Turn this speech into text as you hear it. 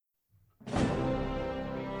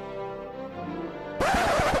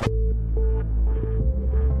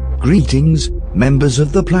Greetings, members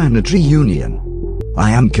of the Planetary Union.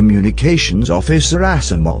 I am Communications Officer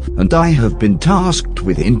Asimov, and I have been tasked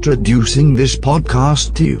with introducing this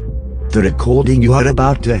podcast to you. The recording you are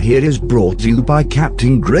about to hear is brought to you by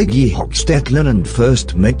Captain Greggy Hochstetler and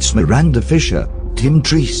First Mates Miranda Fisher, Tim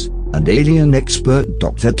Treese, and alien expert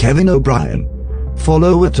Dr. Kevin O'Brien.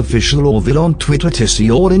 Follow @Official Orville on Twitter to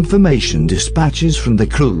see all information dispatches from the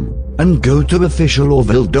crew, and go to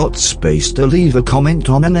officialorville.space to leave a comment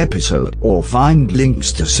on an episode or find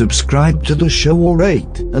links to subscribe to the show or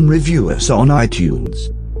rate and review us on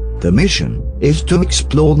iTunes. The mission is to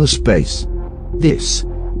explore the space. This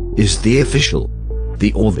is the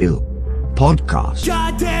Orville podcast.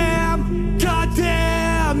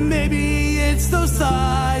 Goddamn, maybe it's those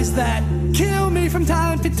thighs that kill me from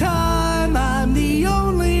time to time. I'm the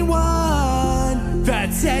only one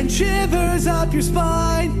that sends shivers up your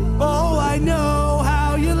spine. Oh, I know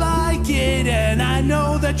how you like it, and I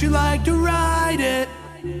know that you like to ride it.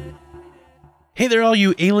 Hey there, all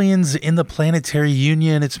you aliens in the Planetary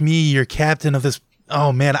Union. It's me, your captain of this.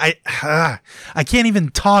 Oh man, I can't even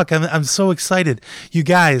talk. I'm so excited. You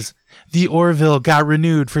guys, the Orville got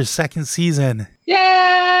renewed for second season.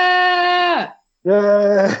 Yeah!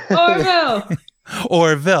 Yeah!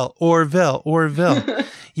 Orville.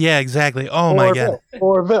 Yeah, exactly. Oh my God.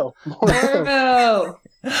 Orville.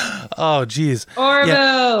 Oh, geez.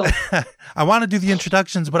 Orville. Yeah. I want to do the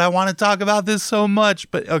introductions, but I want to talk about this so much.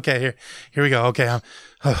 But okay, here we go. Okay,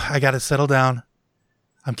 I got to settle down.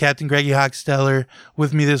 I'm Captain Greggy Hochstetler.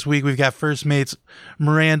 With me this week, we've got First Mates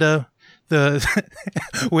Miranda,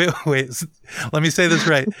 wait, let me say this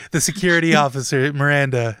right. The security officer,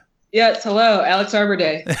 Miranda. Yes, hello, Alex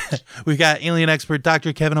Arborday. We've got alien expert,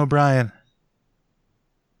 Dr. Kevin O'Brien.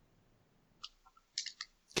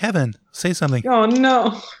 Kevin, say something. Oh,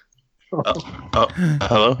 no.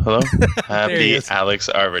 Hello. Happy Alex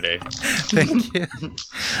Arbor Day. Thank you.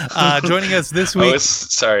 Joining us this week.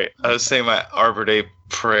 I was saying my Arbor Day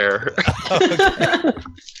prayer.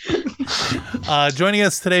 Joining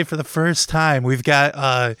us today for the first time, we've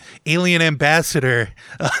got alien ambassador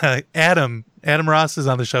Adam. Adam Ross is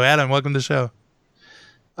on the show. Adam, welcome to the show.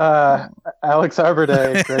 Alex Arbor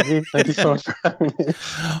Day, Greggy. Thank you so much for having me.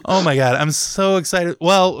 Oh my God, I'm so excited.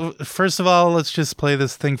 Well, first of all, let's just play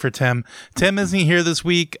this thing for Tim. Tim isn't here this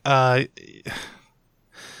week.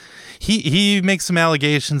 He makes some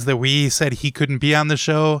allegations that we said he couldn't be on the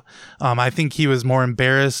show. I think he was more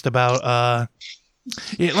embarrassed about.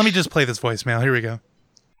 Let me just play this voicemail. Here we go.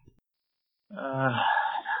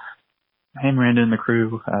 Hey, Miranda and the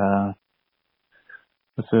crew.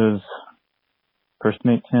 This is First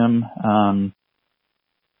Mate Tim. I'm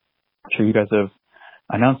sure you guys have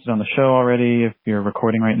announced it on the show already if you're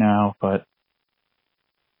recording right now, but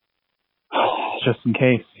just in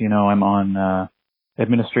case, I'm on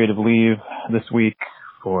administrative leave this week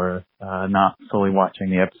for not fully watching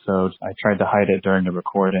the episodes. I tried to hide it during the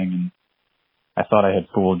recording, and I thought I had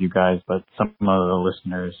fooled you guys, but some of the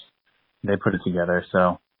listeners, they put it together,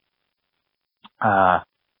 so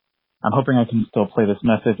I'm hoping I can still play this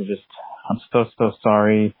message. I'm so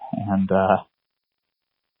sorry. And, I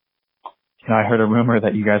heard a rumor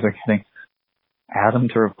that you guys are getting Adam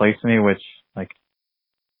to replace me, which,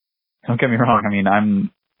 don't get me wrong. I mean,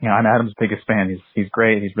 I'm Adam's biggest fan. He's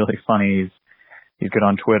great. He's really funny. He's good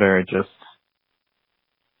on Twitter. It just,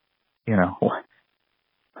 why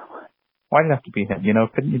did it have to be him?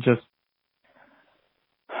 Couldn't you just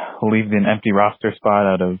leave an empty roster spot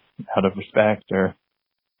out of respect or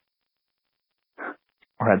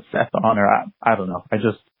had Seth on, or I don't know.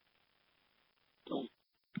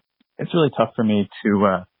 It's really tough for me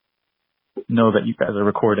to know that you guys are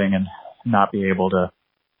recording and not be able to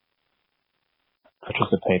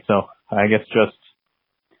participate. So I guess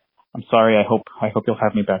I'm sorry. I hope you'll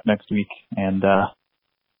have me back next week. And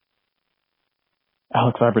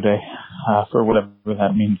Alex Arbor Day, for whatever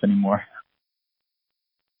that means anymore.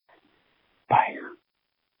 Bye.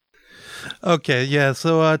 Okay, yeah.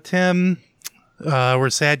 So Tim. We're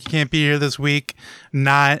sad you can't be here this week.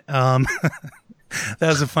 Not, that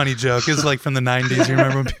was a funny joke. It was like from the 90s. You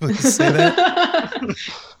remember when people used to say that?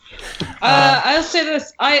 I'll say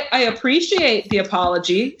this. I appreciate the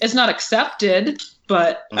apology. It's not accepted,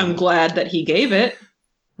 but I'm glad that he gave it.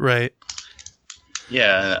 Right.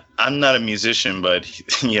 Yeah, I'm not a musician, but,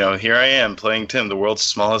 here I am playing Tim, the world's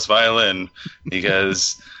smallest violin,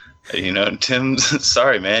 because, Tim,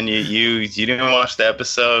 sorry, man, you didn't watch the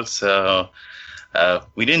episode, so...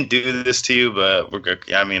 we didn't do this to you, but we're good.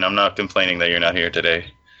 I mean, I'm not complaining that you're not here today.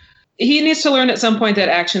 He needs to learn at some point that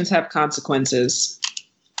actions have consequences.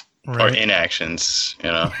 Right. Or inactions,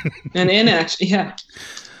 And inaction, yeah.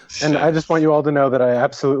 And I just want you all to know that I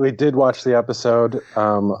absolutely did watch the episode.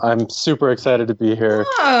 I'm super excited to be here.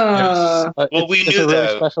 Ah. Well, we it's knew a really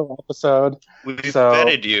that. special episode. We So,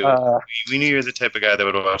 vetted you. uh, We knew you were the type of guy that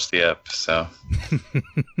would watch the ep. So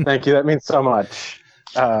Thank you. That means so much.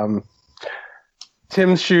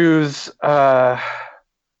 Tim's shoes. I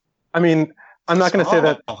mean, I'm not going to say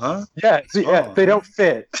that. huh? Yeah, Oh. they don't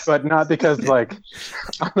fit, but not because like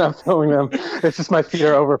I'm not filling them. It's just my feet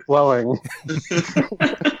are overflowing.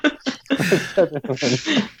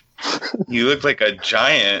 You look like a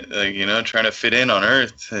giant, like, trying to fit in on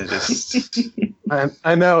Earth. It just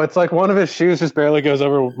I know it's like one of his shoes just barely goes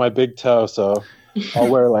over my big toe, so I'll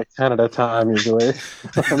wear like 10 at a time usually.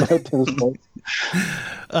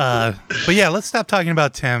 But yeah, let's stop talking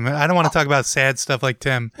about Tim. I don't want to talk about sad stuff like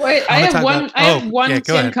Tim. Wait, I have one go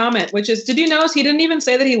Tim ahead. comment, which is, did you notice he didn't even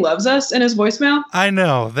say that he loves us in his voicemail? I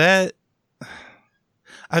know that.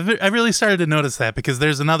 I really started to notice that because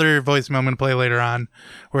there's another voicemail I'm going to play later on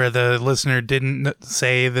where the listener didn't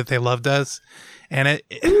say that they loved us, and I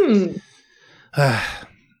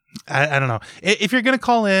don't know. If you're going to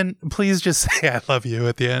call in, please just say I love you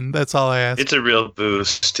at the end. That's all I ask. it's a real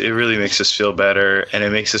boost. It really makes us feel better, and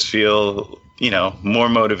it makes us feel, more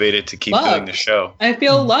motivated to keep doing the show. I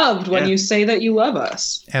feel loved when Yeah. you say that you love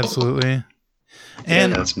us. Absolutely.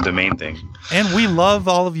 And And that's the main thing. and we love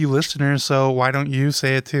all of you listeners, so why don't you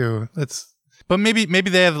say it too? But maybe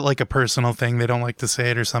they have like a personal thing they don't like to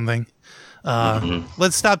say it or something.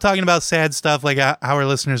 Let's stop talking about sad stuff like how our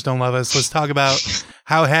listeners don't love us. Let's talk about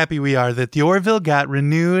how happy we are that the Orville got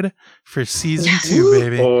renewed for season 2,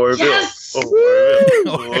 baby. Orville. Yes!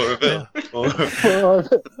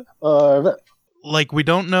 Orville. Like, we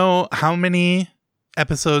don't know how many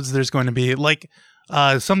episodes there's going to be. Like,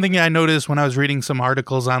 something I noticed when I was reading some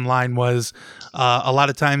articles online was a lot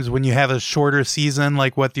of times when you have a shorter season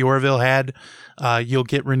like what the Orville had, you'll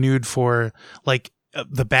get renewed for like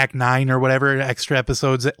the back 9 or whatever extra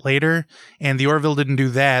episodes later. And the Orville didn't do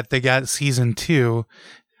that. They got season 2.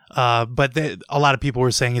 But a lot of people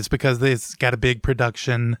were saying it's because it's got a big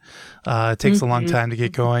production. It takes a long time to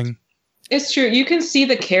get going. It's true. You can see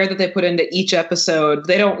the care that they put into each episode.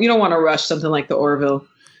 You don't want to rush something like the Orville.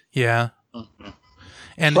 Yeah.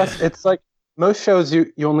 And Plus, it's like most shows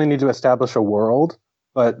you only need to establish a world,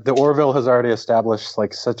 but the Orville has already established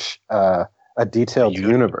like such a detailed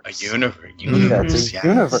universe. A universe. Yeah, it's a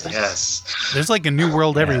universe. Yes. there's like a new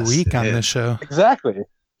world every Yes, week on it this is. show. Exactly.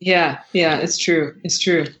 Yeah, it's true. It's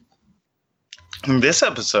true. In this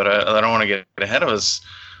episode, I don't want to get ahead of us,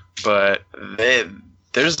 but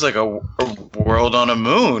there's like a world on a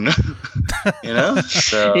moon,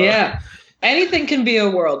 So Yeah. Anything can be a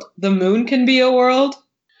world. The moon can be a world.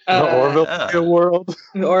 The Orville can be a world.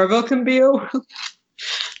 The Orville can be a world.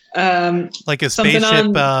 Like a Something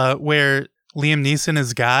spaceship where Liam Neeson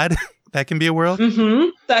is God. That can be a world.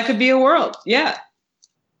 That could be a world. Yeah.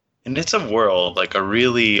 And it's a world, like a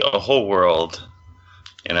whole world,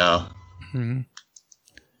 Mhm.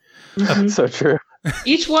 So true.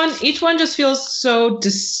 Each one just feels so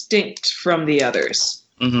distinct from the others.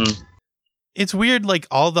 Mm-hmm. It's weird. Like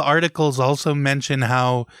all the articles also mention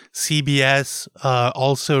how CBS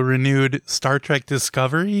also renewed Star Trek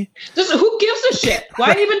Discovery. Who gives a shit?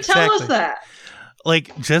 Why even tell us Exactly. that?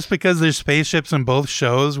 Like just because there's spaceships in both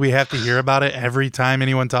shows, we have to hear about it every time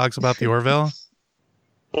anyone talks about the Orville.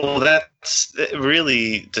 Well, that's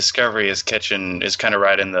really Discovery is kind of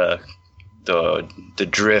right in the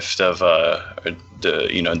drift of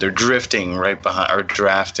they're drifting right behind or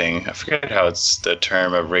drafting. I forget how it's the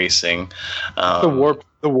term of racing. The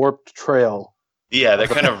warped trail. Yeah, they're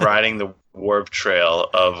kind of riding the warp trail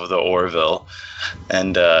of the Orville,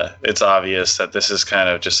 and it's obvious that this is kind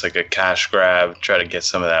of just like a cash grab, try to get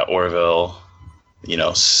some of that Orville,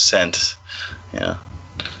 scent,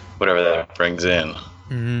 whatever that brings in.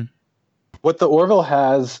 Mm-hmm. What the Orville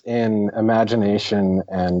has in imagination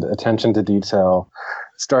and attention to detail,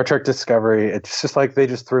 Star Trek Discovery, it's just like they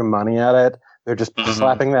just threw money at it. They're just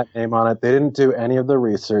slapping that name on it. They didn't do any of the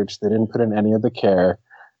research. They didn't put in any of the care.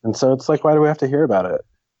 And so it's like, why do we have to hear about it?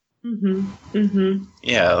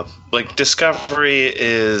 Yeah, like Discovery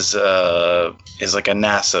is like a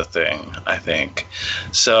NASA thing, I think.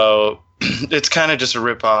 So it's kind of just a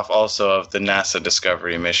ripoff also of the NASA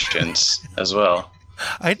Discovery missions as well.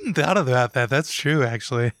 I hadn't thought about that. That's true,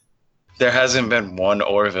 actually. There hasn't been one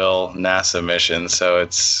Orville NASA mission, so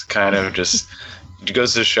it's kind of just it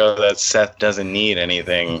goes to show that Seth doesn't need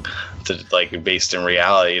anything based in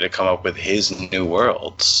reality to come up with his new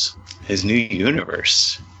worlds, his new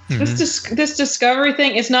universe. This Discovery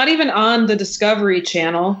thing, it's not even on the Discovery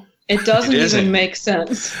Channel. It doesn't isn't. even make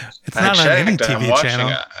sense. It's not on any TV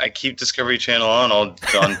channel. I keep Discovery Channel on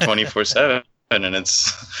 24/7, and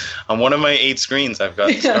it's on one of my 8 screens. I've got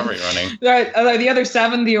Discovery running. Are the other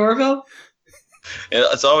 7 the Orville?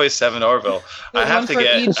 It's always 7 Orville. I have to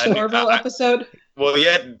get each Orville episode. Well,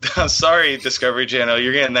 yeah, I'm sorry, Discovery Channel.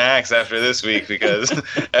 You're getting the axe after this week because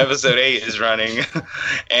episode 8 is running.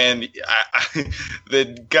 And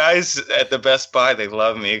the guys at the Best Buy, they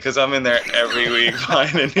love me because I'm in there every week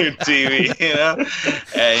buying a new TV, you know?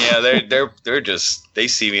 And, they're just, they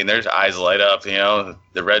see me and their eyes light up, you know?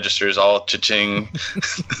 The register's all cha-ching.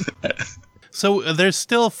 So there's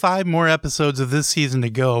still 5 more episodes of this season to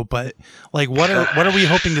go, but like, what are we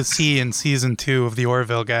hoping to see in season 2 of the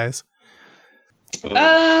Orville, guys?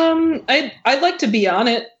 I'd like to be on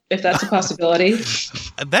it if that's a possibility.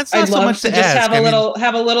 That's not so much to just ask.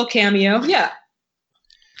 have a little cameo. Yeah,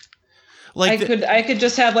 like I could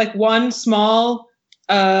just have like one small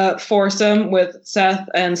foursome with Seth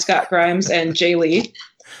and Scott Grimes and Jay Lee.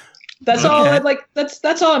 That's all I'd like.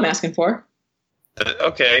 That's all I'm asking for.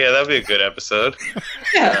 Okay, yeah, that'd be a good episode.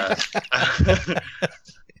 Yeah.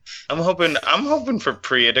 I'm hoping for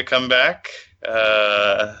Priya to come back.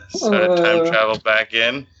 Sort of time travel back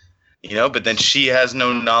in, you know, but then she has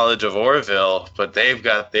no knowledge of Orville, but they've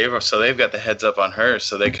got the heads up on her,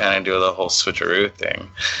 so they kind of do the whole switcheroo thing.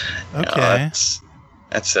 Okay, you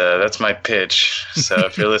know, that's my pitch. So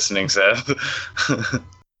if you're listening, Seth.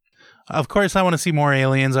 Of course, I want to see more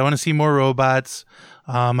aliens. I want to see more robots.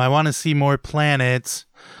 I want to see more planets.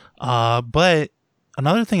 But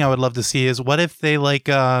another thing I would love to see is what if they like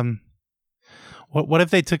What if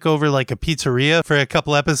they took over like a pizzeria for a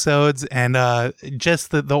couple episodes and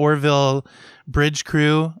just the Orville bridge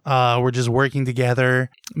crew were just working together,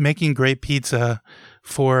 making great pizza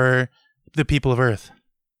for the people of Earth.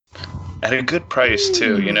 At a good price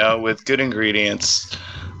too, you know, with good ingredients,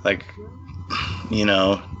 like, you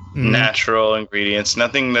know, natural ingredients,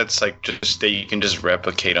 nothing that's like just that you can just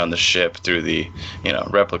replicate on the ship through the, you know,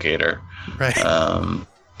 replicator. Right.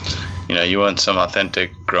 You know, you want some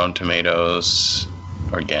authentic grown tomatoes,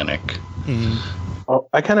 organic. Well,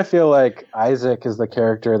 I kind of feel like Isaac is the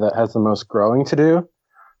character that has the most growing to do.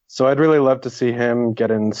 So I'd really love to see him get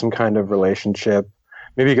in some kind of relationship,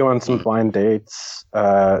 maybe go on some blind dates,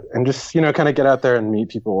 and just, you know, kind of get out there and meet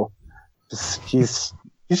people. He's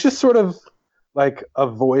just sort of like a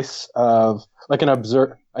voice of like an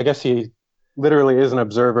observer. I guess he literally is an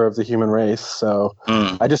observer of the human race. So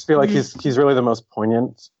I just feel like he's really the most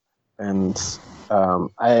poignant. And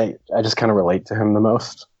I just kind of relate to him the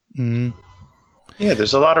most. Yeah,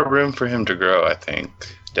 there's a lot of room for him to grow, I think.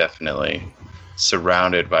 Definitely.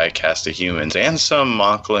 Surrounded by a cast of humans and some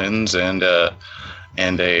Mocklins and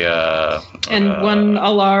one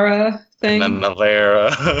Alara thing. And then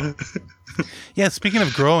Alara. Yeah, speaking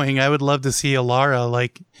of growing, I would love to see Alara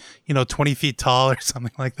like, you know, 20 feet tall or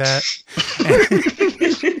something like that.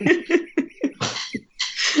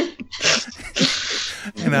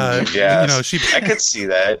 And yeah, you know, I could see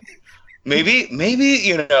that. Maybe,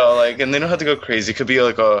 you know, like, and they don't have to go crazy. It could be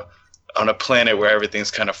like on a planet where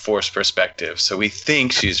everything's kind of forced perspective. So we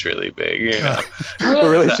think she's really big, you know. But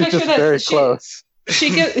really, she's just very close. She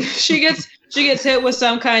gets hit with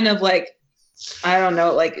some kind of like, I don't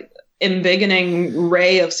know, like embiggening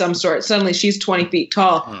ray of some sort. Suddenly she's 20 feet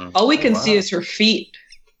tall. All we can see is her feet.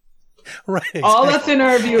 Right. Exactly. All that's in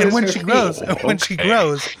our view is when her she feet. grows. When she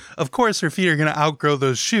grows, of course, her feet are going to outgrow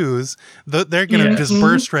those shoes. They're going to just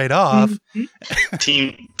burst right off.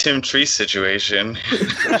 Tim Tree situation.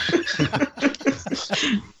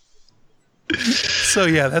 So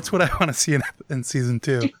yeah, that's what I want to see in season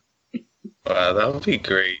 2. Wow, that would be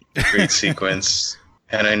great. Great sequence.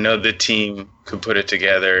 And I know the team could put it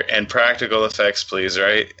together. And practical effects, please,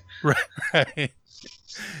 right? Right.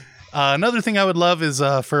 Another thing I would love is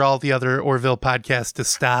for all the other Orville podcasts to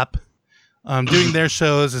stop doing their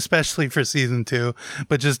shows, especially for season 2,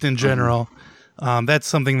 but just in general. That's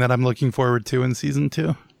something that I'm looking forward to in season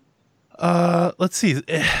 2. Let's see.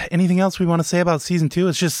 Anything else we want to say about season 2?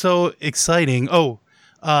 It's just so exciting.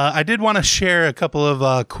 I did want to share a couple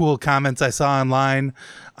of cool comments I saw online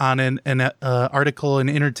on an article in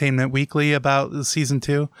Entertainment Weekly about season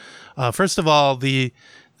 2. First of all, the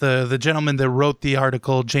gentleman that wrote the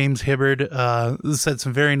article, James Hibbard, said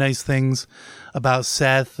some very nice things about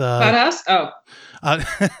Seth. About us? Oh.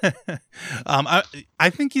 I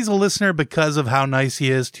think he's a listener because of how nice he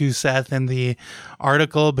is to Seth in the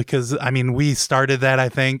article, because, I mean, we started that, I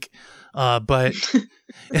think. But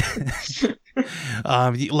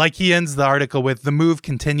like he ends the article with, the move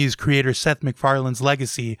continues creator Seth MacFarlane's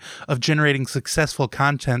legacy of generating successful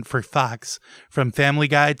content for Fox, from Family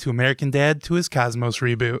Guy to American Dad to his Cosmos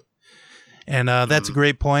reboot. And that's a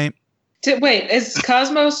great point. Wait, is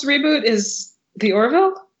Cosmos reboot is the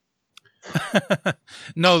Orville?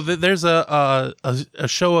 No, there's a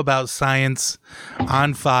show about science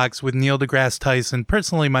on Fox with Neil deGrasse Tyson,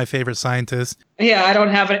 personally my favorite scientist. Yeah, I don't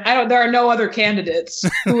have it. There are no other candidates.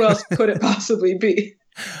 Who else could it possibly be?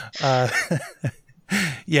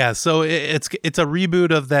 Yeah, so it's a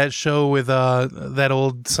reboot of that show with that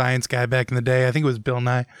old science guy back in the day. I think it was Bill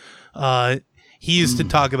Nye. He used to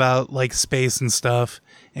talk about like space and stuff,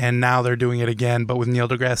 and now they're doing it again, but with Neil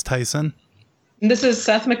deGrasse Tyson. And this is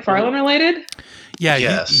Seth MacFarlane related? Yeah,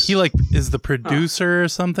 Yes. he like is the producer or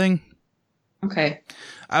something. Okay.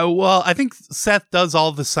 Well, I think Seth does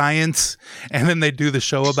all the science, and then they do the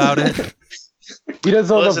show about it. He does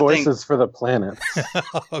all Well, the that's the thing. voices for the planet.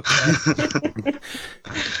 Okay.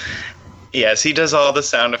 Yes, he does all the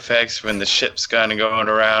sound effects when the ship's kind of going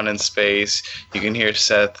around in space. You can hear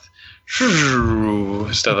Seth,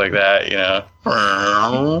 stuff like that, you know.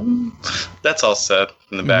 That's all Seth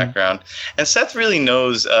in the background. And Seth really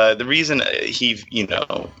knows the reason he's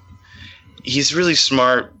really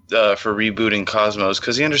smart for rebooting Cosmos,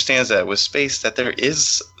 because he understands that with space that there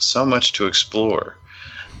is so much to explore.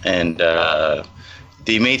 And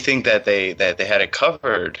you may think that they had it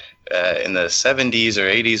covered in the 70s or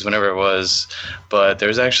 80s, whenever it was, but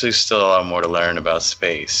there's actually still a lot more to learn about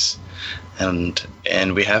space. And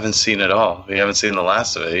we haven't seen it all. We haven't seen the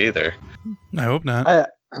last of it either. I hope not. I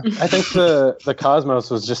think the Cosmos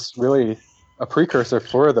was just really a precursor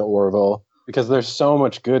for the Orville, because there's so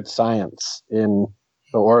much good science in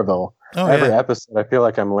the Orville. Oh, Every yeah. episode, I feel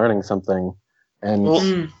like I'm learning something. And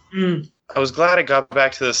Well, I was glad I got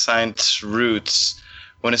back to the science roots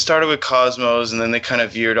when it started with Cosmos, and then they kind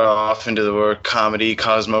of veered off into the word comedy,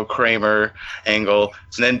 Cosmo Kramer angle,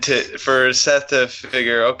 and then for Seth to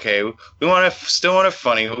figure, okay, we still want it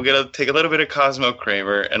funny. We're gonna take a little bit of Cosmo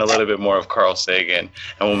Kramer and a little bit more of Carl Sagan,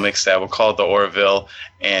 and we'll mix that. We'll call it the Orville,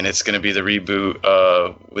 and it's gonna be the reboot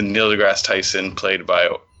with Neil deGrasse Tyson played by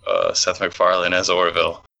Seth MacFarlane as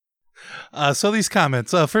Orville. So these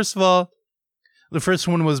comments. First of all, the first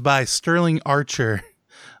one was by Sterling Archer.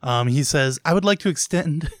 He says, I would like to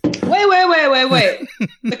extend... Wait.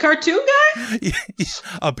 The cartoon guy?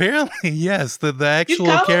 Apparently, yes. The actual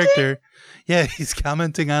character. Yeah, he's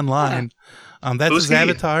commenting online. That's Who's his he?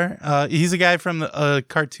 avatar. He's a guy from a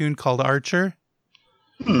cartoon called Archer.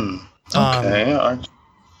 Okay.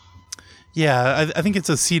 Yeah, I think it's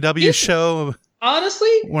a CW show. Honestly,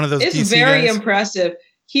 One of those it's DC very guys. impressive.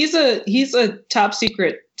 He's a top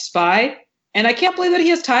secret spy, and I can't believe that he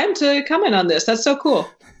has time to comment on this. That's so cool.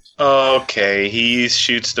 Okay, he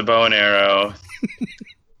shoots the bow and arrow.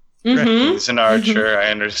 Mm-hmm. He's an archer,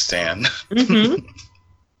 I understand. Mm-hmm.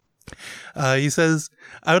 He says,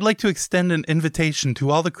 I would like to extend an invitation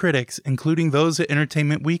to all the critics, including those at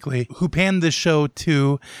Entertainment Weekly, who panned this show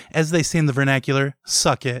to, as they say in the vernacular,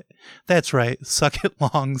 suck it. That's right. Suck it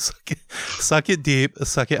long, suck it deep,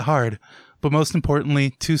 suck it hard. But most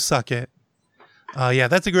importantly, to suck it. Yeah,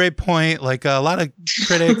 that's a great point. Like a lot of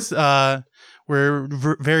critics were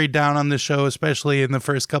very down on the show, especially in the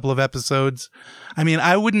first couple of episodes. I mean,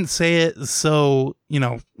 I wouldn't say it so,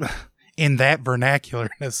 in that vernacular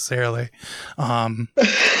necessarily. I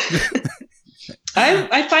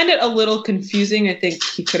find it a little confusing. I think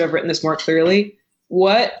he could have written this more clearly.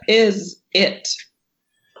 What is it?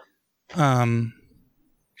 I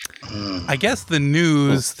guess the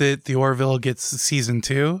news that the Orville gets season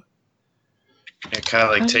 2. Yeah, kind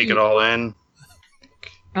of like take it all in.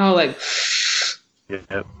 Oh, like,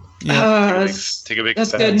 Yep. Yeah. Take a big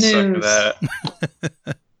that's fat good suck of news. that.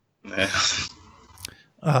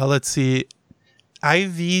 Yeah. Let's see.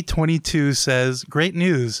 IV22 says, great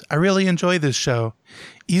news. I really enjoy this show.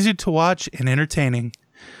 Easy to watch and entertaining.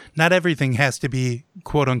 Not everything has to be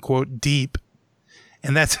quote unquote deep.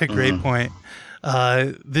 And that's a great point.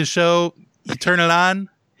 This show, you turn it on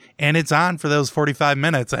and it's on for those 45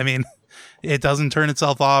 minutes. I mean, it doesn't turn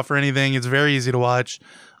itself off or anything. It's very easy to watch.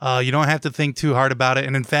 You don't have to think too hard about it.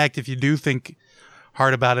 And in fact, if you do think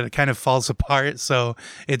hard about it, it kind of falls apart. So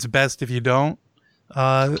it's best if you don't.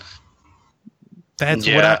 That's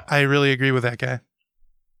what I really agree with that guy.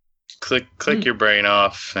 Click your brain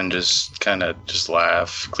off and just kind of just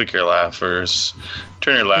laugh. Click your laughers.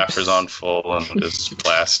 Turn your laughers on full and just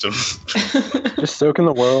blast them. just soak in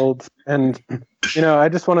the world. And, I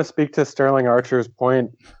just want to speak to Sterling Archer's point.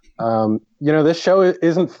 This show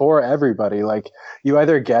isn't for everybody. Like, you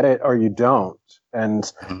either get it or you don't.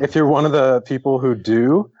 And if you're one of the people who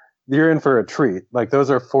do, you're in for a treat. Like, those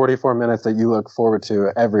are 44 minutes that you look forward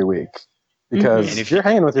to every week because And if you're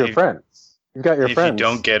hanging with your friends. You've got your if friends. you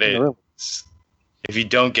don't get in it, the room. if you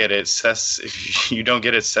don't get it, Seth's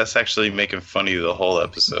actually making fun of you the whole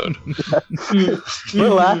episode. We're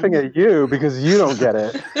laughing at you because you don't get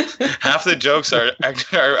it. Half the jokes are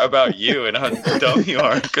about you and how dumb you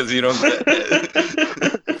are because you don't get it.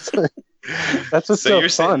 That's what's So you're fun.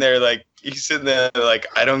 sitting there like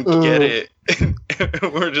I don't get it.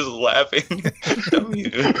 We're just laughing.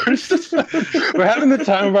 We're having the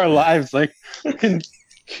time of our lives. Like,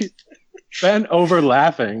 bent over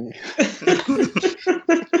laughing.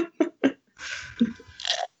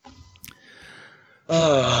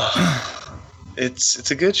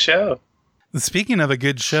 It's a good show. Speaking of a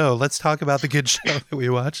good show, let's talk about the good show that we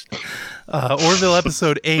watched. Orville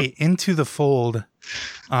episode 8, Into the Fold.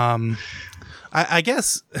 I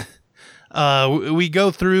guess we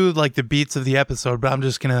go through like the beats of the episode, but I'm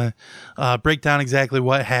just going to break down exactly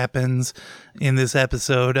what happens in this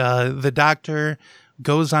episode. The doctor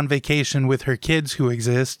goes on vacation with her kids who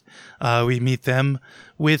exist. We meet them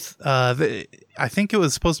with, I think it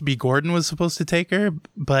was supposed to be Gordon was supposed to take her,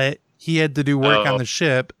 but he had to do work on the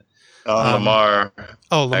ship. Lamar.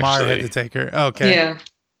 Lamar actually. had to take her. Okay. Yeah.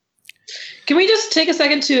 Can we just take a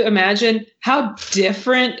second to imagine how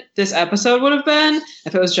different this episode would have been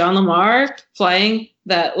if it was John Lamar flying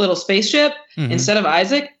that little spaceship instead of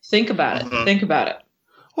Isaac? Think about it. Think about it.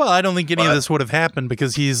 Well, I don't think any of this would have happened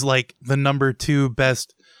because he's like the number 2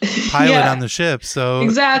 best pilot on the ship. So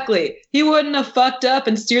exactly. He wouldn't have fucked up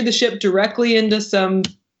and steered the ship directly into some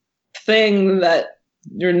thing that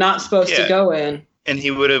you're not supposed to go in. And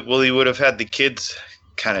he would have had the kids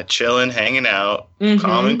kind of chilling, hanging out,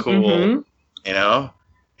 calm and cool, you know,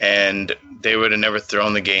 and they would have never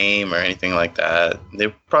thrown the game or anything like that. They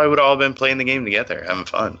probably would have all been playing the game together, having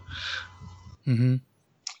fun. Mm-hmm.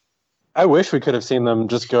 I wish we could have seen them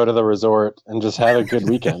just go to the resort and just have a good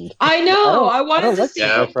weekend. I know. I wanted to see.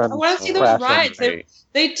 Yeah. I want to see those rides.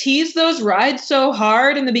 They teased those rides so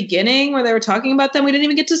hard in the beginning where they were talking about them. We didn't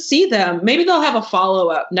even get to see them. Maybe they'll have a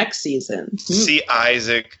follow-up next season. See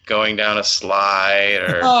Isaac going down a slide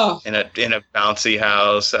or in a bouncy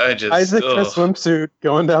house. Isaac in a swimsuit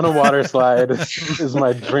going down a water slide is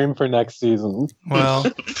my dream for next season. Well,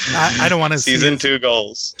 I don't want to see season 2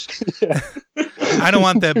 goals. I don't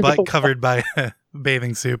want that butt covered by a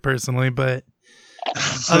bathing suit personally, but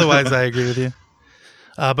otherwise I agree with you.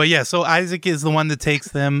 But yeah, so Isaac is the one that takes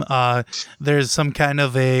them. There's some kind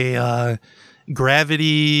of a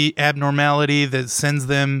gravity abnormality that sends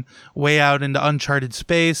them way out into uncharted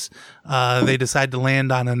space. They decide to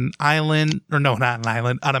land on an island, or no, not an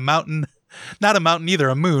island, on a mountain. Not a mountain either,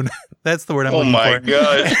 a moon. That's the word I'm looking for. Oh my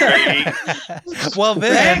God. Well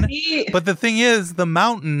then, but the thing is, the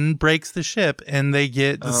mountain breaks the ship and they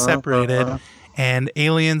get separated. And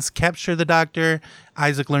aliens capture the doctor.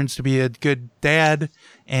 Isaac learns to be a good dad,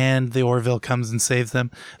 and the Orville comes and saves them.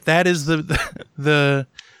 That is the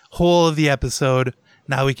whole of the episode.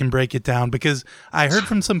 Now we can break it down, because I heard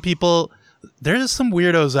from some people, there's some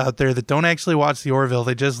weirdos out there that don't actually watch the Orville.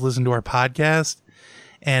 They just listen to our podcast,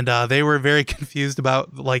 and they were very confused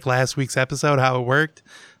about like last week's episode, how it worked.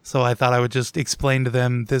 So I thought I would just explain to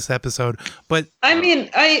them this episode. But I mean,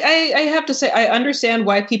 I have to say, I understand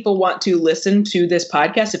why people want to listen to this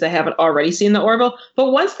podcast if they haven't already seen the Orville. But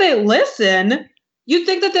once they listen, you'd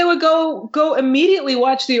think that they would go immediately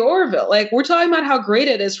watch the Orville. Like, we're talking about how great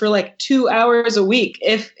it is for like 2 hours a week.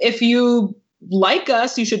 If you like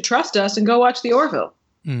us, you should trust us and go watch the Orville.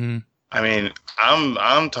 Mm-hmm. I mean,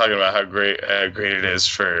 I'm talking about how great it is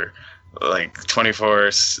for like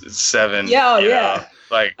 24/7. Yeah, you yeah. know?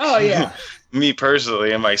 Like, me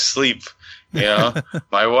personally, in my sleep, you know,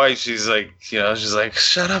 my wife, she's like,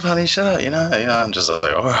 shut up, honey, shut up, you know, I'm just like,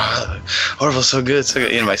 Orville's so good,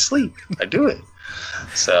 in my sleep, I do it.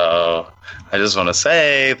 So I just want to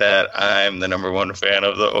say that I'm the number 1 fan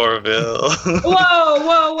of the Orville.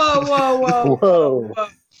 Whoa.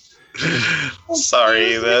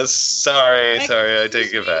 Sorry, I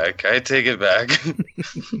take it back.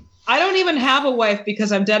 I don't even have a wife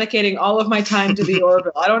because I'm dedicating all of my time to the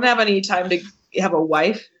Orville. I don't have any time to have a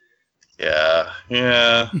wife. Yeah.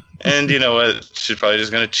 And you know what? She's probably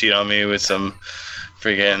just going to cheat on me with some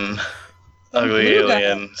freaking ugly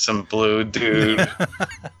alien, some blue dude.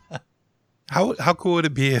 How cool would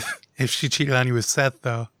it be if she cheated on you with Seth,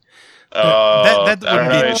 though? Oh, that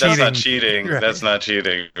wouldn't be cheating. That's not cheating. Right. That's not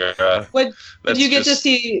cheating. Did you get to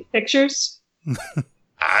see pictures?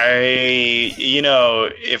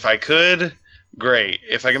 If I could, great.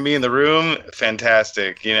 If I can be in the room,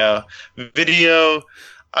 fantastic. You know, video,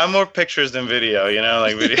 I'm more pictures than video, you know,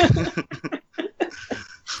 like video.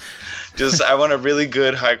 Just, I want a really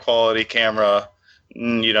good, high quality camera,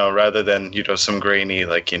 you know, rather than, you know, some grainy,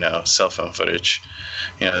 like, you know, cell phone footage,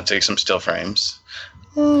 you know, take some still frames.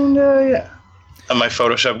 And yeah. And my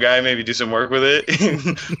Photoshop guy, maybe do some work with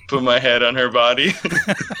it. Put my head on her body.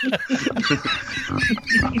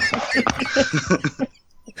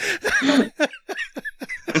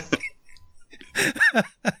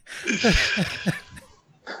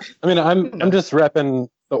 I mean, I'm just repping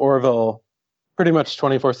the Orville pretty much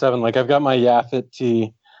 24/7. Like, I've got my Yaphet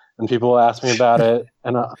tee, and people will ask me about it,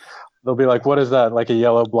 and they'll be like, "What is that? Like a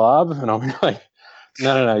yellow blob?" And I'll be like,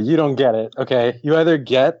 "No, you don't get it. Okay, you either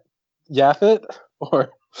get Yaphet or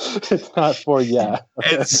it's not for ya."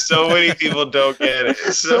 And so many people don't get it.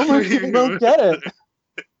 So many people don't get it.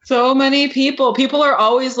 So many people. People are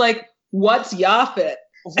always like, "What's Yaphet?"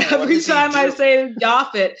 Every time I say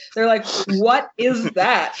Yaphet, they're like, "What is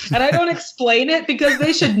that?" And I don't explain it because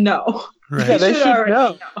they should know. Right. Yeah, they should already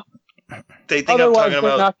know. They think Otherwise, I'm talking they're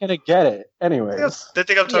about. not going to get it. Anyways. They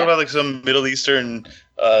think I'm talking about like some Middle Eastern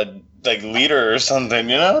like leader or something.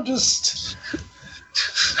 You know, just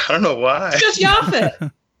I don't know why. It's just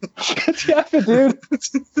Yaphet. It's Yaphet, dude.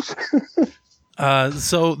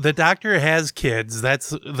 So the doctor has kids. That's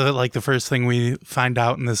the first thing we find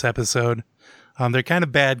out in this episode. They're kind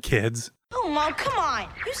of bad kids. Oh, Mom, come on.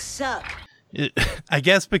 You suck. I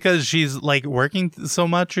guess because she's like working so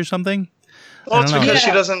much or something. Well, it's I don't know. because she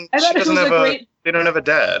Yeah. doesn't. I thought She it doesn't was have a a. great- They don't have a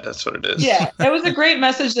dad. That's what it is. Yeah, it was a great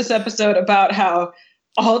message this episode about how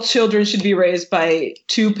all children should be raised by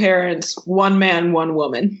two parents, one man, one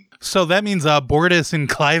woman. So that means Bortus and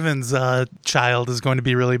Cliven's child is going to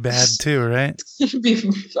be really bad too, right? Be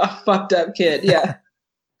a fucked up kid. Yeah.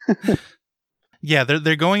 Yeah,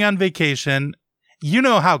 they're going on vacation. You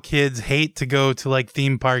know how kids hate to go to like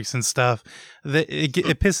theme parks and stuff.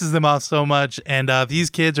 It pisses them off so much. And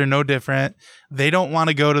these kids are no different. They don't want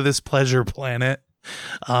to go to this pleasure planet.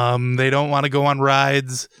 They don't want to go on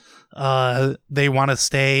rides. They want to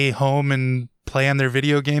stay home and play on their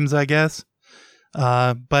video games, I guess.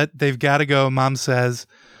 But they've got to go, Mom says.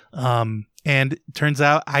 And it turns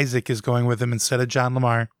out Isaac is going with them instead of John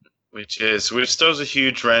Lamar. Which throws a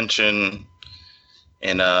huge wrench in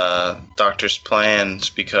Doctor's plans,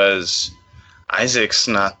 because Isaac's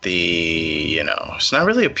not he's not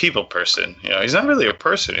really a people person. He's not really a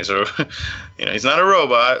person. He's he's not a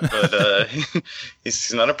robot, but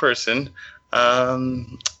he's not a person.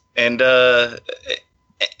 And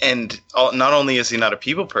not only is he not a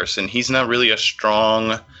people person, he's not really a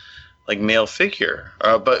strong like male figure.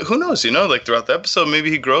 But who knows? Like throughout the episode, maybe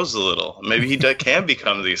he grows a little. Maybe he can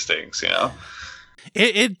become these things.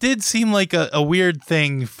 It did seem like a weird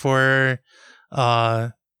thing for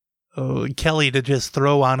Kelly to just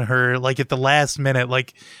throw on her like at the last minute.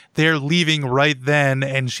 Like they're leaving right then,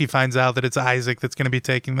 and she finds out that it's Isaac that's going to be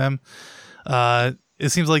taking them. It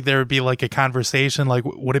seems like there would be like a conversation, like,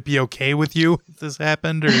 would it be okay with you if this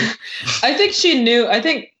happened? Or I think she knew. I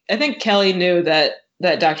think Kelly knew that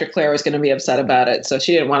Dr. Claire was going to be upset about it, so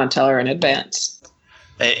she didn't want to tell her in advance.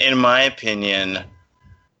 In my opinion,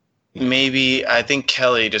 maybe I think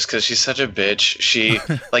Kelly, just because she's such a bitch, she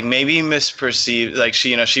like maybe misperceived, like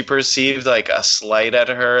she perceived like a slight at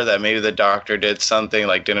her, that maybe the doctor did something,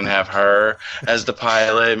 like didn't have her as the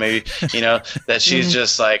pilot, maybe that she's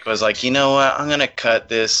just like was like, you know what, I'm gonna cut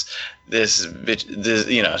this bitch,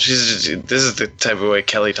 this is the type of way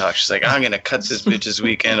Kelly talks. She's like, I'm gonna cut this bitch's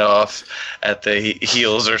weekend off at the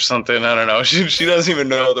heels or something. I don't know. She doesn't even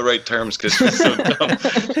know the right terms because she's so dumb,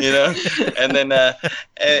 And then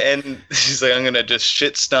and she's like, I'm gonna just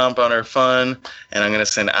shit stomp on her fun, and I'm gonna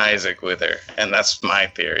send Isaac with her. And that's my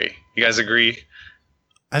theory. You guys agree?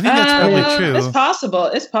 I think that's probably true. It's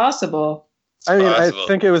possible. I mean, possible. I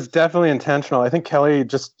think it was definitely intentional. I think Kelly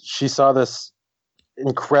she saw this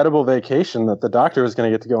incredible vacation that the doctor was going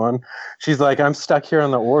to get to go on. She's like, I'm stuck here on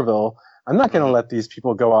the Orville. I'm not going to let these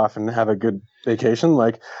people go off and have a good vacation.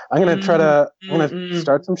 Like, I'm going to try to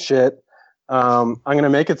start some shit. I'm going to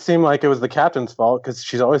make it seem like it was the captain's fault because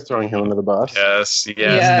she's always throwing him under the bus. Yes.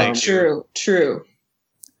 Yeah, Thank you. true.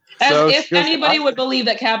 As So if anybody would believe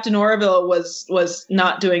that Captain Orville was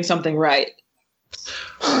not doing something right.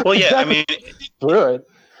 Well, yeah. I mean, Through it.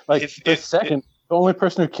 Like, the only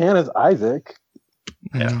person who can is Isaac.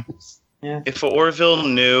 Yeah. Yeah. If Orville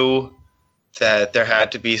knew that there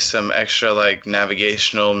had to be some extra like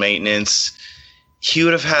navigational maintenance, he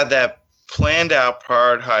would have had that planned out,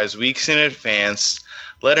 prioritized weeks in advance.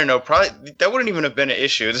 Let her know. Probably that wouldn't even have been an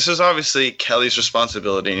issue. This was obviously Kelly's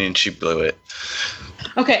responsibility, and she blew it.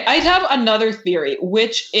 Okay, I have another theory,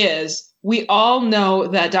 which is we all know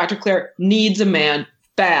that Dr. Claire needs a man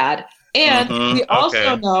bad, and we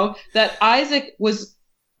also know that Isaac was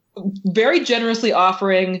very generously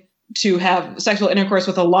offering to have sexual intercourse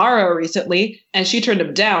with Alara recently, and she turned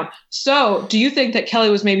him down. So do you think that Kelly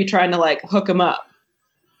was maybe trying to like hook him up?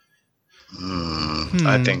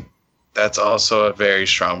 I think that's also a very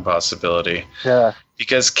strong possibility. Yeah.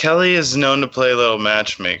 Because Kelly is known to play a little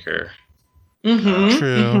matchmaker. Mm-hmm.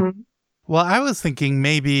 True. Well, I was thinking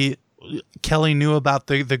maybe Kelly knew about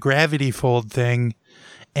the gravity fold thing,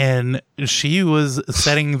 and she was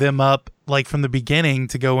setting them up like from the beginning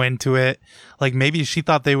to go into it. Like maybe she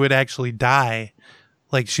thought they would actually die.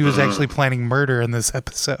 Like she was actually planning murder in this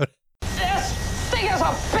episode. This thing is a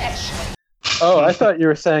bitch. Oh, I thought you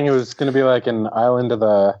were saying it was going to be like an Island of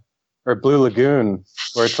the or Blue Lagoon,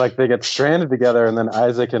 where it's like they get stranded together, and then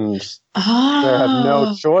Isaac and Claire have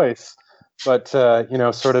no choice but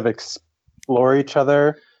to, sort of explore each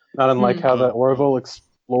other, not unlike how the Orville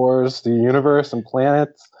explores the universe and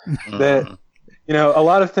planets. That, a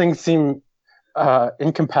lot of things seem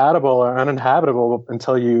incompatible or uninhabitable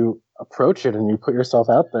until you approach it and you put yourself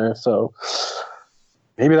out there. So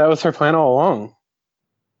maybe that was her plan all along.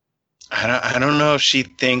 I don't know if she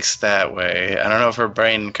thinks that way. I don't know if her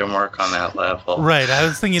brain can work on that level. Right. I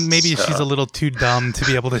was thinking maybe she's a little too dumb to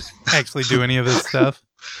be able to actually do any of this stuff.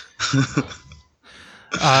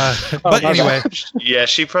 But anyway. Yeah,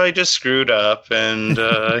 she probably just screwed up and,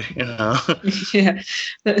 Yeah,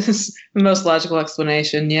 that's the most logical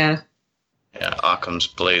explanation, yeah. Yeah, Occam's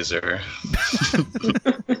blazer.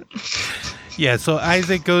 Yeah, so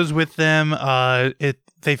Isaac goes with them.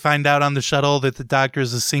 They find out on the shuttle that the doctor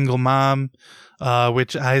is a single mom,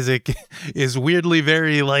 which Isaac is weirdly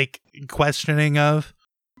very questioning of.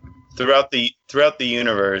 Throughout the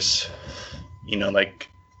universe,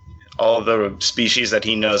 all the species that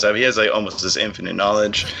he knows of, he has almost this infinite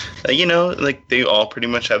knowledge. They all pretty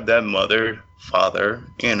much have that mother, father,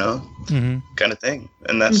 kind of thing.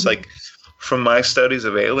 And that's from my studies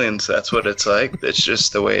of aliens, that's what it's like. That's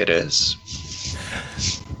just the way it is.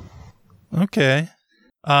 Okay.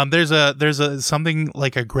 There's a something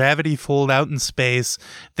like a gravity fold out in space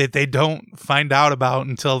that they don't find out about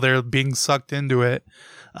until they're being sucked into it.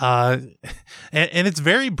 And it's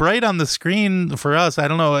very bright on the screen for us. I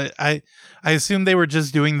don't know. I assume they were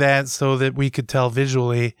just doing that so that we could tell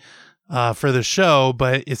visually, for the show,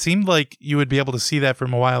 but it seemed like you would be able to see that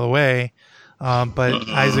from a while away. But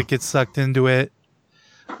Isaac gets sucked into it,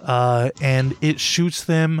 and it shoots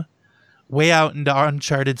them way out into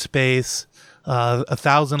uncharted space.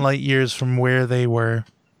 1,000 light years from where they were.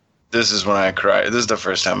 This is when I cried. This is the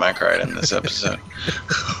first time I cried in this episode.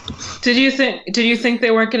 Did you think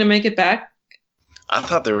they weren't going to make it back? I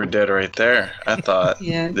thought they were dead right there. I thought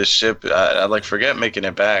the ship, forget making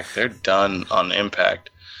it back. They're done on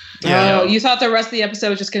impact. Yeah. Oh, you thought the rest of the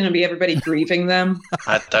episode was just going to be everybody grieving them?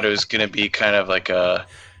 I thought it was going to be kind of maybe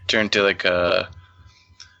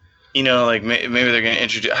they're going to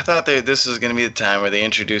introduce. I thought this was going to be the time where they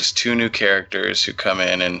introduce 2 new characters who come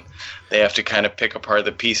in and they have to kind of pick apart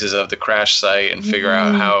the pieces of the crash site and figure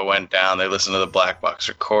out how it went down. They listen to the black box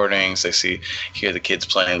recordings. They hear the kids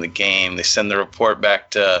playing the game. They send the report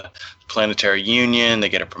back to Planetary Union. They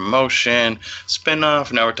get a promotion,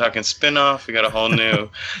 spinoff. Now we're talking spinoff. We got a whole new,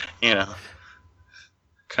 kind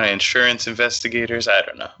of insurance investigators. I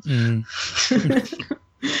don't know.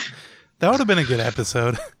 That would have been a good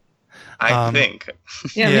episode. I think.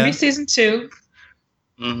 Yeah, maybe season 2.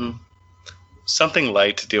 Mm-hmm. Something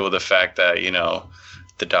light to deal with the fact that,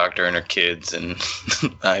 the doctor and her kids and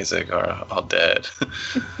Isaac are all dead.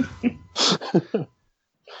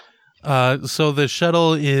 So the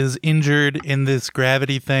shuttle is injured in this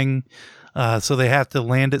gravity thing. So they have to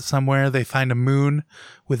land it somewhere. They find a moon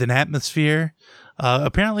with an atmosphere.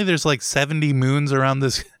 Apparently there's 70 moons around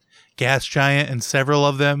this gas giant, and several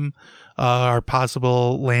of them are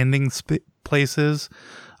possible landing places.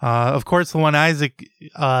 Of course, the one Isaac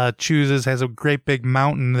chooses has a great big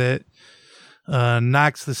mountain that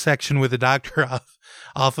knocks the section with the doctor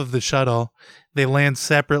off of the shuttle. They land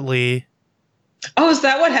separately. Oh, is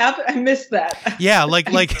that what happened? I missed that. Yeah,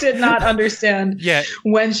 I did not understand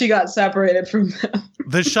when she got separated from them.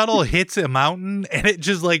 The shuttle hits a mountain, and it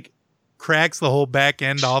just cracks the whole back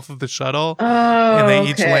end off of the shuttle. Oh, and they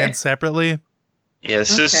each land separately. Yeah,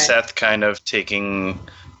 this is Seth kind of taking,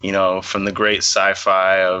 from the great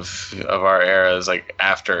sci-fi of our eras,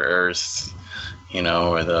 After Earth,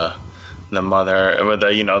 where the mother, where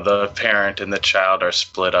the parent and the child are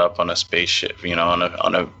split up on a spaceship, on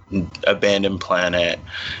a abandoned planet,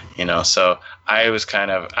 So I was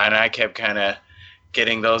I kept kind of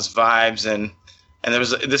getting those vibes, and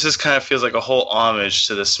this kind of feels like a whole homage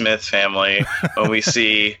to the Smith family when we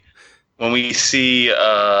see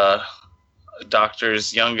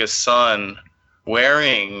Doctor's youngest son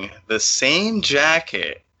wearing the same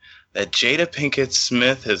jacket that Jada Pinkett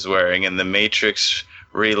Smith is wearing in The Matrix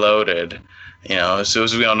Reloaded. So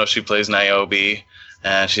as we all know, she plays Niobe.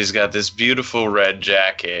 and she's got this beautiful red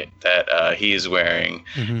jacket that he's wearing,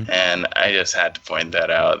 and I just had to point that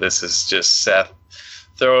out. This is just Seth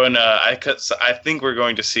throwing. I think we're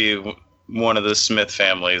going to see one of the Smith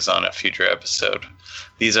families on a future episode.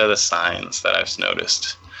 These are the signs that I've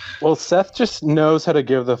noticed. Well, Seth just knows how to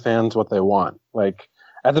give the fans what they want. Like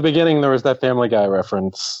at the beginning, there was that Family Guy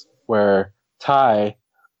reference where Ty,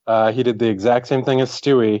 he did the exact same thing as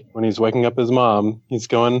Stewie when he's waking up his mom. He's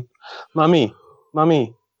going, "Mommy,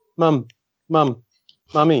 mommy, mom, mom,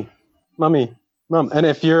 mommy, mommy, mom." And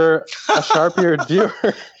if you're a sharp-eared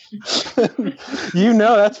viewer, you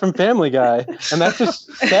know that's from Family Guy, and that's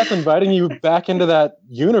just Seth inviting you back into that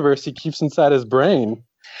universe he keeps inside his brain.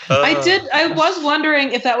 I was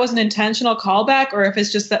wondering if that was an intentional callback or if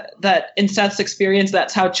it's just that in Seth's experience,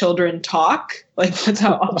 that's how children talk. Like that's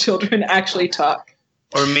how all children actually talk.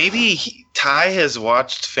 Or maybe Ty has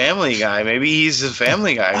watched Family Guy. Maybe he's a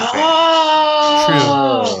Family Guy fan.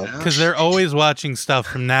 Oh, true. Because they're always watching stuff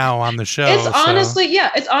from now on the show. It's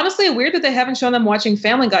honestly weird that they haven't shown them watching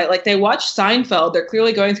Family Guy. Like they watched Seinfeld. They're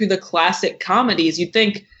clearly going through the classic comedies. You'd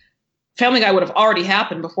think Family Guy would have already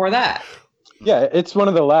happened before that. Yeah, it's one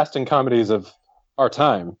of the lasting comedies of our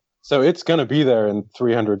time. So it's going to be there in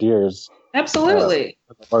 300 years. Absolutely.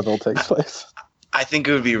 When the Orville takes place. I think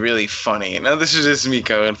it would be really funny. Now, this is just me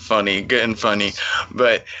going funny, getting funny.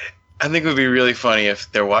 But I think it would be really funny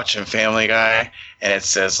if they're watching Family Guy and it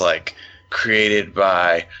says, like, created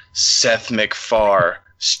by Seth MacFarlane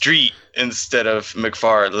Street instead of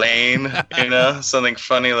MacFarlane, you know? Something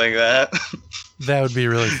funny like that. That would be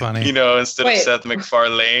really funny. You know, instead of Seth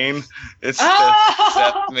MacFarlane, it's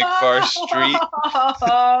Seth MacFarlane Street.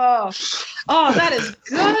 Oh, that is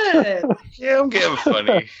good. Yeah, I'm getting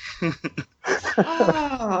funny.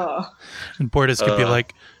 And Bortus could be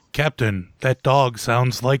like, "Captain, that dog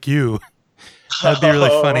sounds like you." That'd be really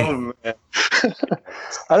funny. Man.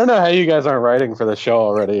 I don't know how you guys aren't writing for the show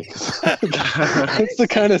already. It's the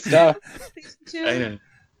kind of stuff.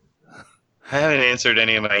 I haven't answered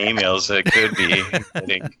any of my emails. It could be. I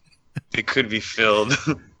think it could be filled.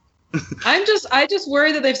 I just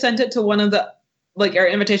worry that they've sent it to one of the our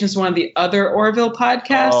invitations to one of the other Orville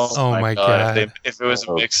podcasts. Oh my god! If it was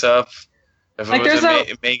a mix-up, if it was a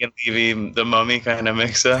Megan Levy, the Mummy kind of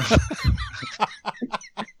mix-up.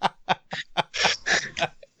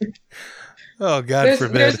 Oh God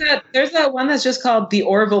forbid! There's that one that's just called the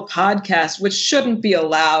Orville Podcast, which shouldn't be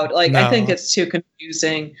allowed. Like I think it's too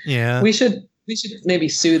confusing. Yeah, we should maybe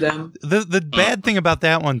sue them. The bad thing about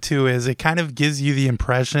that one too is it kind of gives you the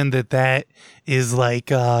impression that is like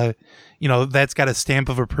that's got a stamp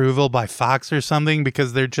of approval by Fox or something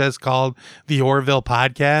because they're just called the Orville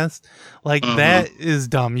Podcast. Like that is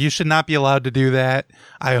dumb. You should not be allowed to do that.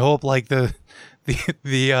 I hope like the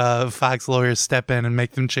Fox lawyers step in and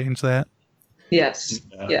make them change that. Yes.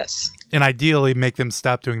 Yeah. Yes. And ideally make them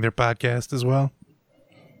stop doing their podcast as well.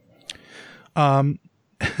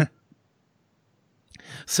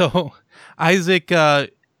 So Isaac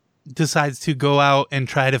decides to go out and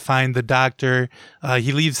try to find the doctor.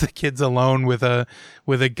 He leaves the kids alone with a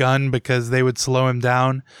gun because they would slow him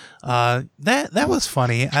down. That was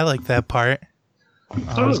funny. I like that part.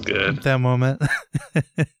 That was good. At that moment.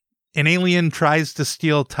 An alien tries to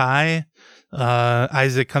steal Ty.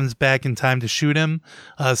 Isaac comes back in time to shoot him.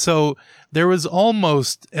 So there was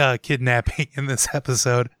almost kidnapping in this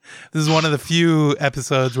episode. This is one of the few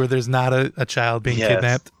episodes where there's not a child being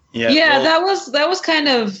kidnapped. Yeah, well, that was kind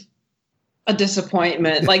of a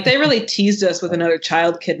disappointment. Like they really teased us with another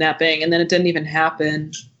child kidnapping, and then it didn't even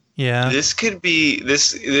happen. Yeah, this could be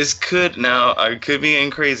now. I could be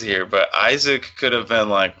getting crazy here, but Isaac could have been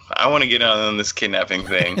like, "I want to get on this kidnapping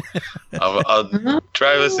thing. I'll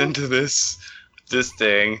drive us into this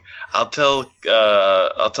thing. I'll tell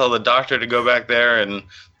the doctor to go back there and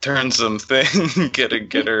turn something, get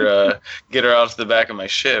her off the back of my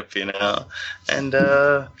ship, you know, and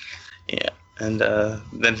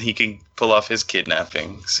then he can pull off his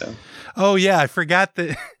kidnapping." So. Oh yeah, I forgot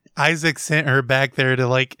that Isaac sent her back there to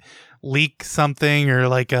like leak something or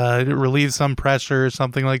like relieve some pressure or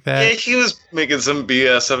something like that. Yeah, he was making some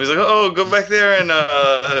BS up. He's like, "Oh, go back there and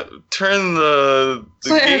turn the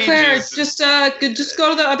Claire, gauges. just go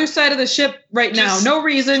to the other side of the ship right now. No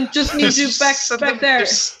reason. Just need you back there.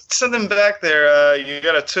 Just send them back there. You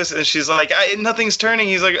gotta twist it." And she's like, "Nothing's turning."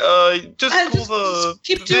 He's like, "Just pull the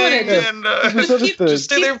keep doing it. And just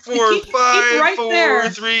stay there for 5, right 4, there.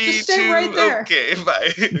 3, just stay 2. Right there. Okay,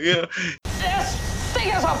 bye." Yeah. This thing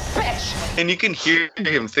is a bitch. And you can hear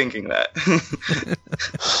him thinking that.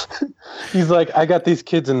 He's like, "I got these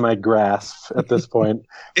kids in my grasp at this point.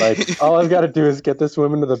 Like, all I've got to do is get this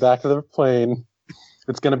woman to the back of the plane.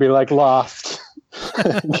 It's going to be like Lost."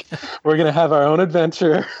 We're going to have our own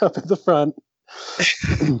adventure up at the front.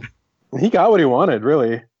 He got what he wanted,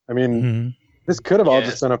 really. I mean, this could have all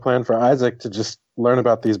just been a plan for Isaac to just learn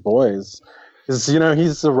about these boys. Because,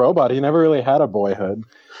 he's a robot. He never really had a boyhood.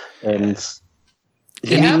 And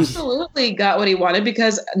he absolutely got what he wanted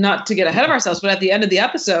because, not to get ahead of ourselves, but at the end of the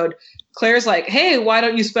episode, Claire's like, hey, why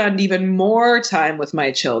don't you spend even more time with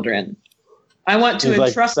my children? I want to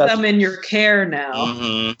entrust them in your care now.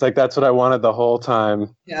 Mm-hmm. It's like, that's what I wanted the whole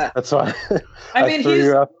time. Yeah. That's why I mean, threw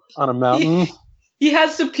you up on a mountain. He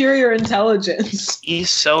has superior intelligence.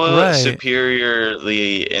 He's so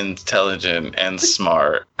superiorly intelligent and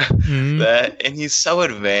smart and he's so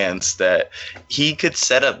advanced that he could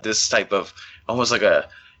set up this type of almost like a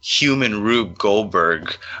human Rube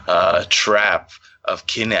Goldberg trap of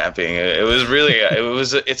kidnapping. It was really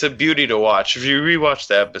it's a beauty to watch. If you rewatch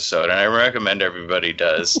the episode, and I recommend everybody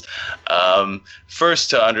does,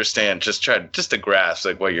 first to understand, just to grasp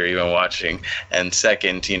like what you're even watching, and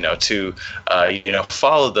second, to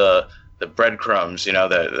follow the breadcrumbs,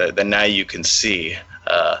 that now you can see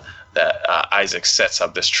that Isaac sets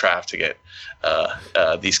up this trap to get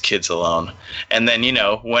these kids alone, and then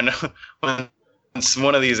when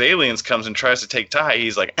one of these aliens comes and tries to take Ty,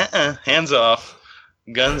 he's like, hands off.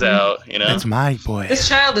 Guns out, That's my boy. This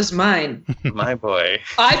child is mine. My boy.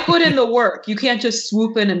 I put in the work. You can't just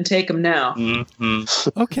swoop in and take him now.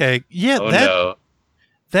 Mm-hmm. Okay. Yeah,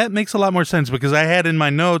 that makes a lot more sense because I had in my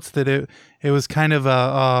notes that it was kind of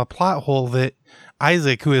a plot hole that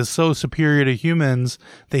Isaac, who is so superior to humans,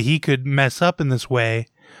 that he could mess up in this way.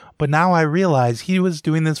 But now I realize he was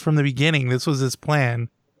doing this from the beginning. This was his plan.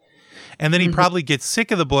 And then he probably gets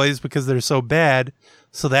sick of the boys because they're so bad.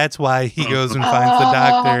 So that's why he goes and finds the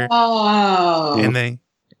doctor.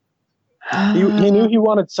 And he knew he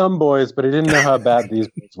wanted some boys, but he didn't know how bad these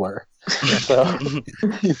boys were. So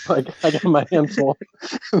he's like, I got my hands full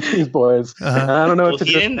of these boys. And I don't know what to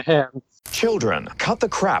do with my hands. Children, cut the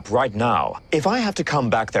crap right now. If I have to come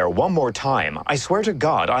back there one more time, I swear to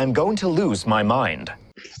God, I'm going to lose my mind.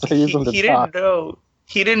 So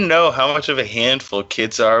he didn't know how much of a handful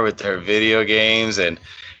kids are with their video games and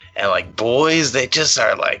like boys, they just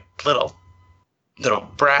are like little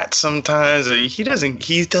brats sometimes. He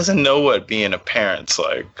doesn't know what being a parent's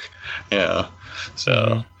like,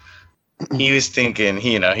 So he was thinking,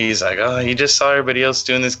 he's like, oh, he just saw everybody else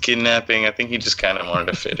doing this kidnapping. I think he just kind of wanted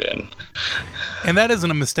to fit in. And that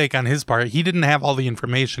isn't a mistake on his part. He didn't have all the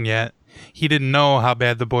information yet. He didn't know how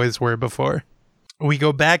bad the boys were before. We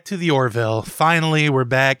go back to the Orville. Finally, we're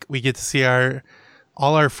back. We get to see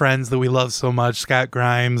all our friends that we love so much. Scott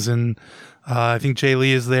Grimes and I think Jay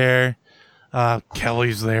Lee is there.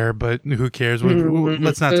 Kelly's there, but who cares?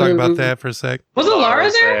 Let's not talk about that for a sec. Wasn't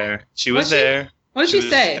Laura there? She was there. What did she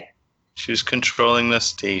say? She was controlling the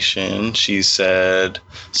station. She said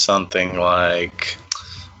something like,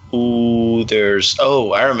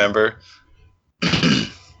 I remember.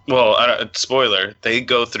 Well, spoiler, they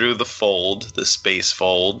go through the space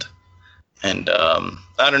fold. And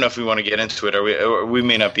I don't know if we want to get into it, or we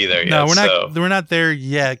may not be there yet. No, we're not. We're not there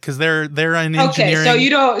yet because they're in engineering.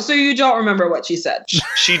 Okay, so you don't remember what she said.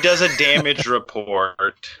 She does a damage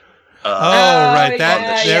report. Right.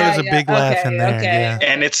 There was a big laugh in there. Okay. Yeah.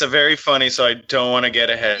 And it's a very funny, so I don't want to get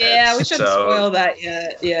ahead. Yeah, we shouldn't spoil that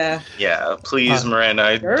yet. Yeah. Yeah, please, Miranda.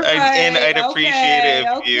 I'd appreciate it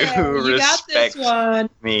if you respect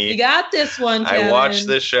me. You got this one, Kevin. I watched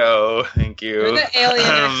the show. Thank you. You're the alien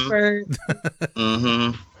expert.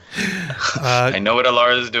 I know what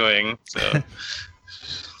Alara is doing.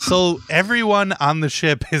 So everyone on the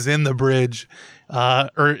ship is in the bridge.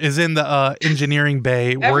 Or is in the engineering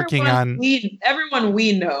bay working on... Everyone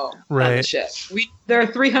we know on the ship. There are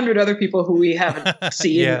 300 other people who we haven't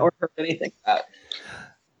seen or heard anything about.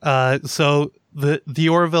 So the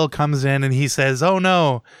Orville comes in and he says, oh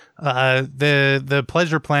no, the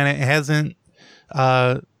Pleasure Planet hasn't...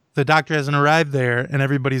 the doctor hasn't arrived there, and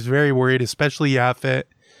everybody's very worried, especially Yaphet.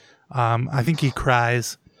 I think he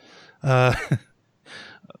cries. But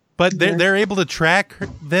they're able to track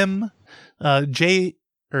them...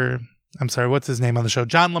 what's his name on the show?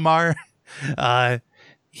 John Lamar.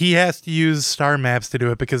 He has to use star maps to do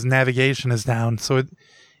it because navigation is down. So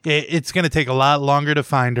it's going to take a lot longer to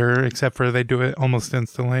find her, except for they do it almost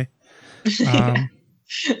instantly. They're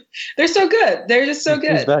so good. They're just so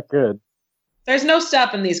good. He's that good. There's no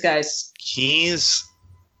stopping these guys. He's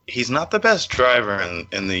not the best driver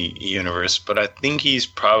in the universe, but I think he's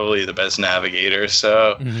probably the best navigator.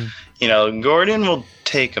 So, Gordon will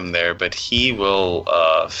take him there, but he will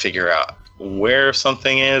figure out where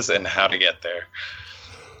something is and how to get there.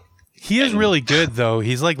 He is really good, though.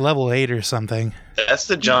 He's like level 8 or something. That's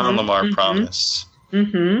the John Lamar promise.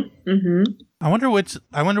 I wonder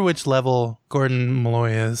which level Gordon Malloy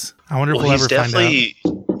is. I wonder if we'll ever find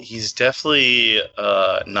out. He's definitely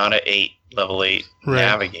not a level 8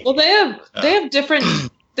 navigator. Well, they have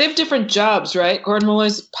different jobs, right? Gordon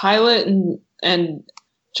Malloy's pilot and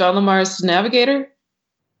John Lamar's navigator.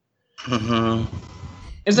 Mm-hmm.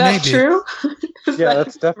 Is that true?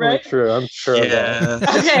 That's definitely true. I'm sure of that.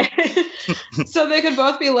 Okay. So they could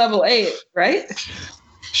both be level 8, right?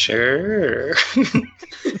 Sure.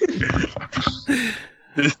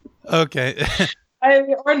 Okay.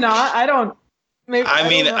 Or not. I don't. Maybe,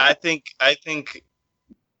 I think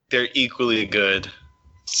they're equally good.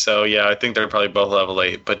 So yeah, I think they're probably both level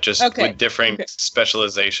 8, but just with different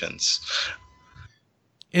specializations.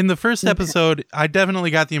 In the first episode, I definitely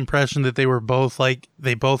got the impression that they were both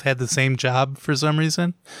they both had the same job for some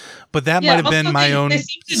reason, but that might have been my own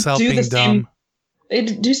self being dumb. They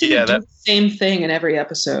do seem to do the same thing in every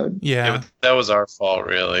episode. Yeah, that was our fault,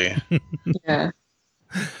 really. Yeah.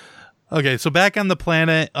 Okay, so back on the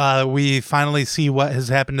planet, we finally see what has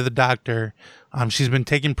happened to the doctor. She's been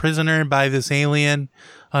taken prisoner by this alien.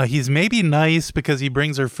 He's maybe nice because he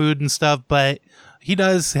brings her food and stuff, but he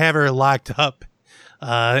does have her locked up.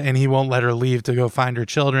 And he won't let her leave to go find her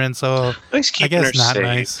children, so I guess not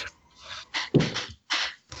nice.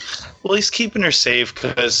 Well, he's keeping her safe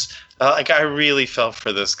because, I really felt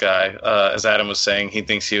for this guy. As Adam was saying, he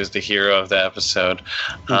thinks he was the hero of the episode.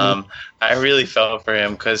 I really felt for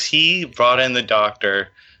him because he brought in the doctor.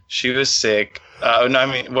 She was sick. She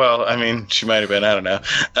might have been. I don't know.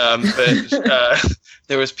 But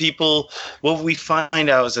there was people. What we find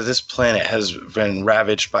out is that this planet has been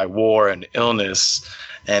ravaged by war and illness,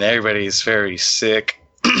 and everybody's very sick,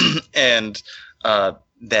 and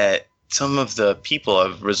that some of the people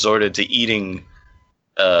have resorted to eating.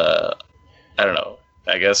 I don't know.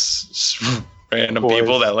 I guess random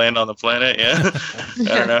people that land on the planet. Yeah,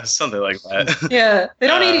 I don't know, something like that. Yeah, they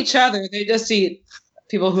don't eat each other. They just eat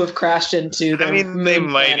people who have crashed into the they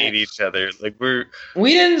might eat each other. Like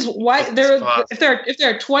we didn't. Why if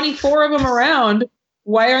there are 24 of them around,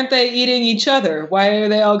 why aren't they eating each other? Why are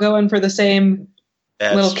they all going for the same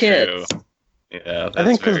little kids? Yeah, I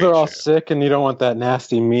think because they're all sick and you don't want that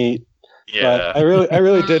nasty meat. Yeah, but I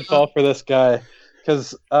really did fall for this guy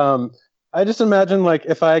because I just imagine like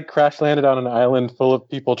if I crash landed on an island full of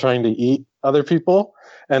people trying to eat other people.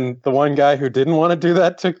 And the one guy who didn't want to do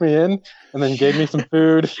that took me in and then gave me some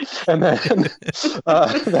food and then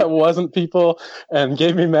that wasn't people and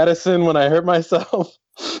gave me medicine when I hurt myself.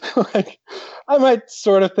 Like, I might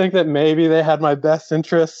sort of think that maybe they had my best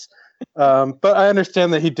interests. But I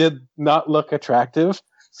understand that he did not look attractive.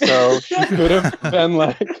 So he could have been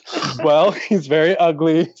like, well, he's very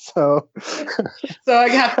ugly. So I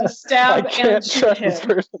have to stab and shoot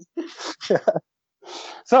him. Yeah.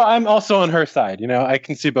 So I'm also on her side, I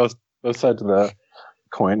can see both sides of the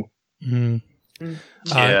coin. Mm-hmm.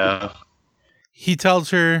 Yeah. He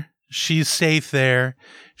tells her she's safe there.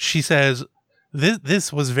 She says,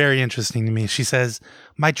 this was very interesting to me. She says,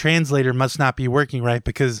 my translator must not be working right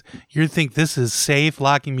because you think this is safe,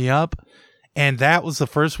 locking me up. And that was the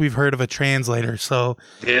first we've heard of a translator. So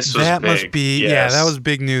that must be, that was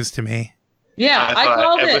big news to me. Yeah, I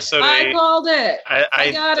called it.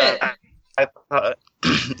 I got it. I thought,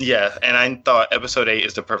 and I thought episode 8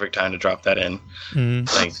 is the perfect time to drop that in.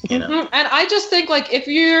 Mm-hmm. And I just think, like, if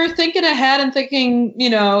you're thinking ahead and thinking,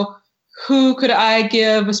 who could I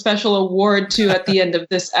give a special award to at the end of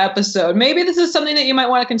this episode? Maybe this is something that you might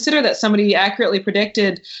want to consider, that somebody accurately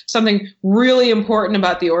predicted something really important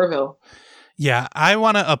about the Orville. Yeah, I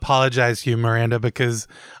want to apologize to you, Miranda, because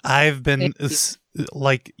I've been,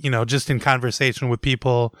 just in conversation with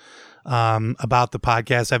people about the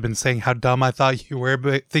podcast, I've been saying how dumb I thought you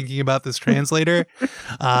were thinking about this translator.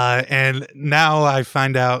 And now I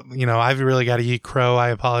find out, I've really got to eat crow. I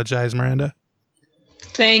apologize, Miranda.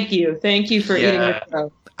 Thank you for eating the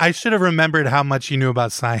crow. I should have remembered how much you knew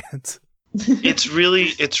about science. It's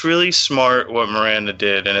really smart what Miranda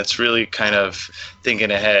did, and it's really kind of thinking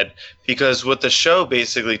ahead, because what the show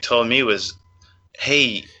basically told me was,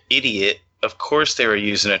 hey, idiot, of course they were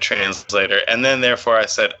using a translator. And then therefore I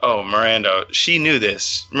said, oh, Miranda, she knew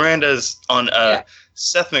this. Miranda's on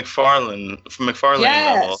Seth MacFarlane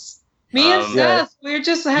level. Me and Seth, we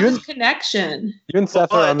just have this connection. You and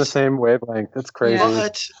Seth are on the same wavelength. That's crazy.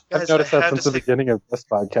 But, I've noticed that since the beginning of this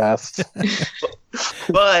podcast.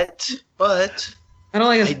 but I don't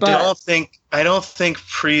like his butt. I don't think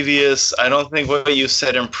what you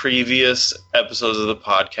said in previous episodes of the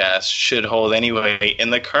podcast should hold any weight in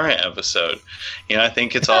the current episode. I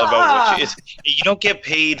think it's all about what you don't get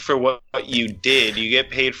paid for what you did. You get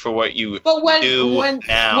paid for what you do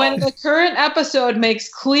now. When the current episode makes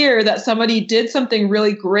clear that somebody did something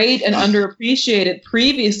really great and underappreciated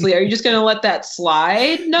previously, are you just going to let that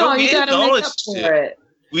slide? No, you got to make up for it.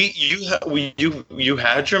 You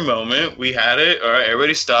had your moment. We had it. All right,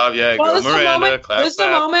 everybody stop. Yeah, well, go Miranda. Clap. This is a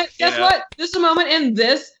moment. Guess what? This is a moment in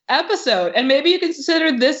this episode, and maybe you can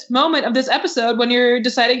consider this moment of this episode when you're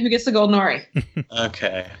deciding who gets the golden Ori.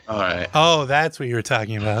 Okay. All right. Oh, that's what you were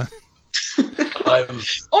talking about.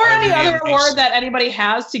 Or any other award that anybody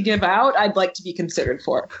has to give out, I'd like to be considered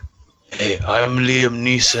for. Hey, I'm Liam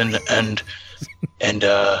Neeson, and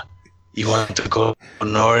you want the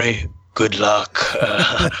golden Ori? Good luck.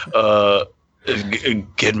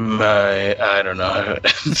 Get my, I don't know.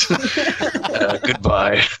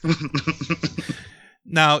 Goodbye.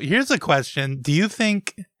 Now, here's a question. Do you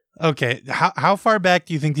think, how far back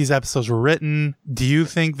do you think these episodes were written? Do you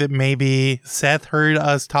think that maybe Seth heard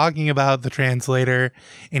us talking about the translator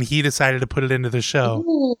and he decided to put it into the show?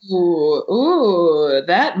 Ooh,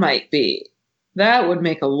 that might be. That would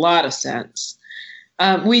make a lot of sense.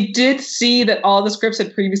 We did see that all the scripts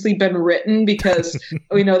had previously been written because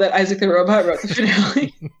we know that Isaac the Robot wrote the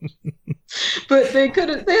finale. But they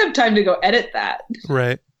have time to go edit that.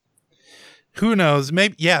 Right. Who knows?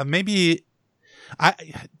 Maybe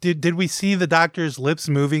did we see the doctor's lips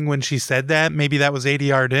moving when she said that? Maybe that was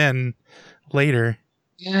ADR'd in later.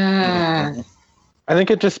 Yeah. I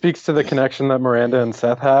think it just speaks to the connection that Miranda and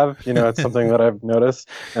Seth have. It's something that I've noticed,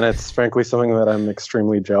 and it's frankly something that I'm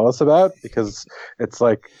extremely jealous about because it's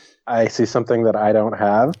like I see something that I don't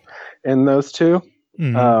have in those two.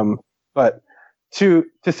 Mm-hmm. But to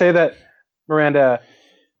say that Miranda,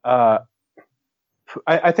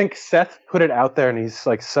 I think Seth put it out there, and he's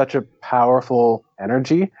like such a powerful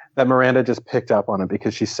energy that Miranda just picked up on it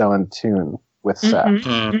because she's so in tune with Seth.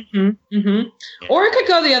 Or it could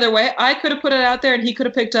go the other way. I could have put it out there and he could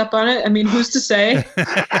have picked up on it. I mean, who's to say?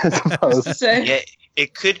 Yeah,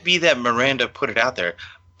 it could be that Miranda put it out there,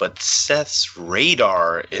 but Seth's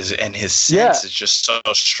radar and his sense is just so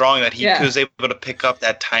strong that he was able to pick up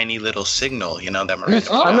that tiny little signal, that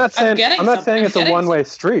Miranda. I'm not saying it's a one-way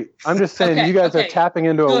street. I'm just saying you guys are tapping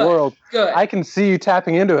into a world. Good. I can see you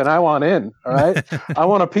tapping into it, and I want in. All right, I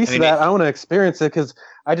want a piece of that. I want to experience it because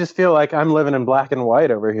I just feel like I'm living in black and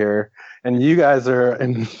white over here, and you guys are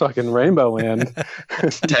in fucking rainbow land.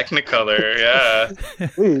 Technicolor, yeah.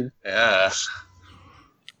 Yeah.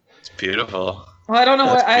 It's beautiful. Well, I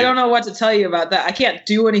don't know what to tell you about that. I can't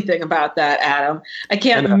do anything about that, Adam. I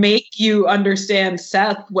can't make you understand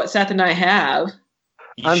what Seth and I have.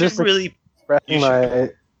 I'm just really expressing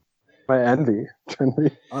my envy, trying to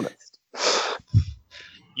be honest.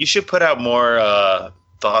 You should put out more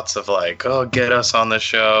thoughts of like, get us on the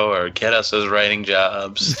show or get us as writing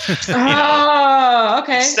jobs.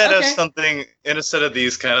 Okay. Instead of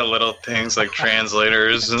these kind of little things like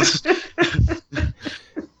translators.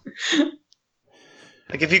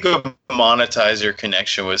 Like if you could monetize your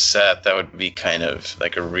connection with Seth, that would be kind of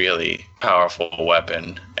like a really powerful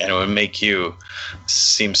weapon, and it would make you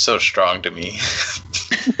seem so strong to me.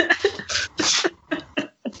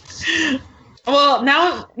 Well,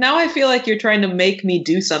 now I feel like you're trying to make me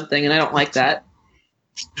do something, and I don't like that.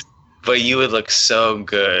 But you would look so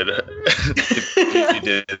good if you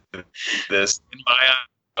did this. In my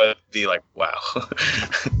eyes, I would be like, wow.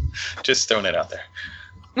 Just throwing it out there.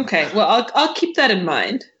 Okay, well, I'll keep that in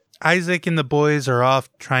mind. Isaac and the boys are off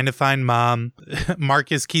trying to find Mom.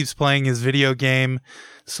 Marcus keeps playing his video game,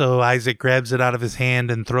 so Isaac grabs it out of his hand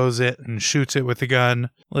and throws it and shoots it with the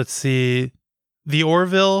gun. Let's see. The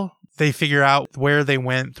Orville, they figure out where they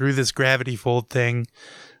went through this gravity fold thing.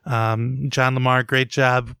 John Lamar, great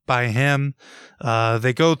job by him.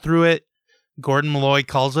 They go through it. Gordon Malloy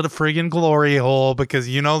calls it a friggin' glory hole because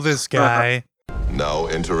you know this guy. Now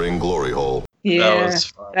entering glory hole. Yeah,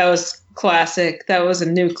 that was classic. That was a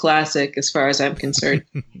new classic as far as I'm concerned.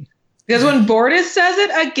 Because when Bortus says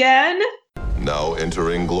it again. Now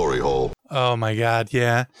entering glory hole. Oh my God,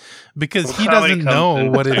 yeah. Because he doesn't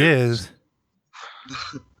know what it is.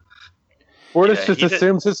 Bortus just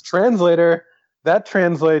assumes his translator. That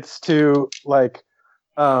translates to like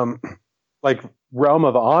realm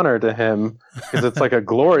of honor to him because it's like a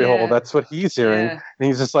glory hole. That's what he's hearing. And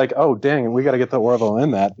he's just like, oh, dang, we got to get the Orville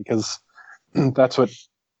in that because that's what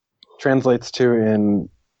translates to in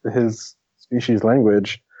his species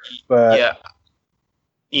language. But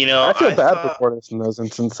I feel bad for Bortus in those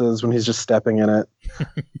instances when he's just stepping in it.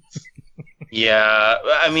 Yeah,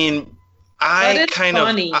 I mean, But it's kind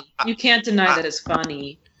funny. of. You can't deny that it's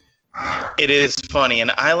funny. It is funny,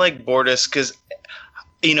 and I like Bortus because,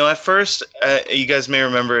 at first, you guys may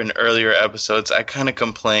remember in earlier episodes, I kind of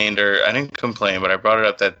complained, or I didn't complain, but I brought it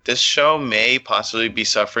up that this show may possibly be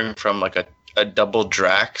suffering from like a double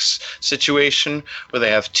Drax situation where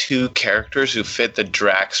they have two characters who fit the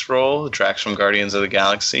Drax role. Drax from Guardians of the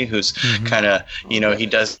Galaxy, who's kind of, he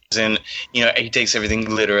doesn't, he takes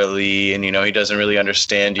everything literally, and he doesn't really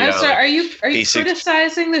understand. I'm sorry. Are you basic...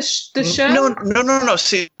 criticizing the show? No.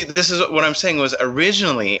 See, this is what I'm saying. Was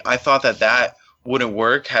originally I thought that wouldn't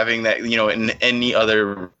work, having that in any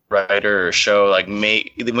other writer or show, like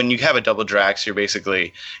when you have a double Drax, you're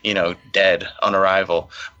basically dead on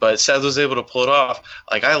arrival. But Seth was able to pull it off.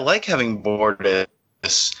 Like, I like having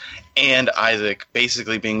Bortus and Isaac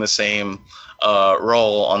basically being the same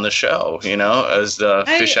role on the show, as the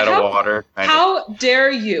fish out of water. How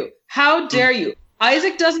dare you? How dare you?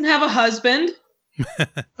 Isaac doesn't have a husband.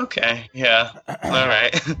 Okay, yeah, all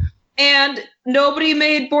right. And nobody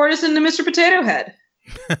made Bortus into Mr. Potato Head.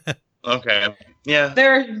 Okay. Yeah.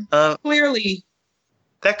 They're clearly...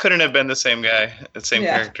 That couldn't have been the same guy, the same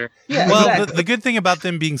character. Yeah, well, exactly. the good thing about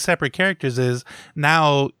them being separate characters is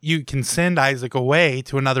now you can send Isaac away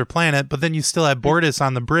to another planet, but then you still have Bortus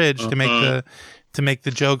on the bridge to make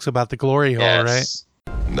the jokes about the glory hole, right?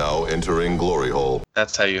 Now entering glory hole.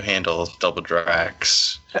 That's how you handle double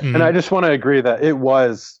Drax. And I just want to agree that it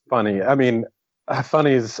was funny. I mean,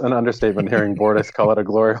 funny is an understatement hearing Bortus call it a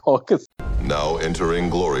glory hole. Now entering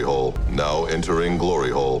glory hole. Now entering glory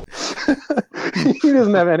hole. He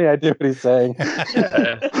doesn't have any idea what he's saying.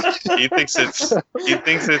 Yeah. He thinks it's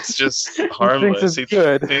just harmless. He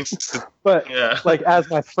thinks it's good. But like, as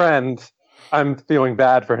my friend, I'm feeling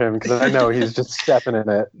bad for him because I know he's just stepping in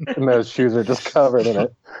it, and those shoes are just covered in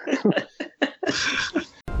it.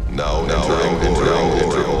 Now entering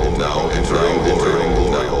glory hole. Now entering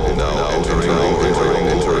glory hole. Now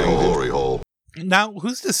entering glory hole. Now,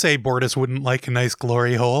 who's to say Bortus wouldn't like a nice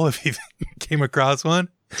glory hole if he came across one?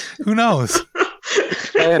 Who knows?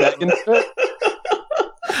 Man,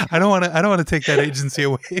 I don't want to take that agency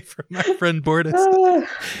away from my friend Bortus.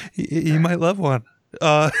 He might love one.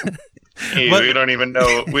 Hey, we don't even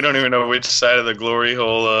know which side of the glory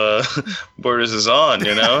hole Bortus is on.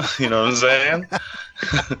 You know what I'm saying?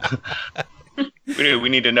 we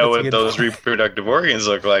need to know what those reproductive organs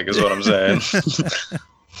look like. Is what I'm saying.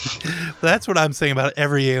 That's what I'm saying about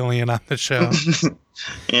every alien on the show.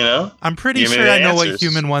 I'm pretty sure I know what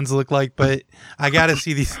human ones look like, but I got to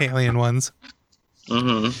see these alien ones.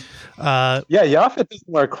 Mm-hmm. Yeah, Yaphet doesn't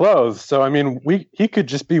wear clothes, so I mean, he could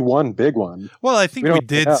just be one big one. Well, I think we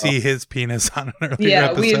did see his penis on an earlier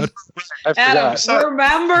episode. Adam,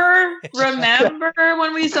 remember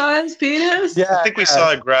when we saw his penis? Yeah, I think we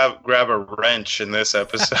saw it grab a wrench in this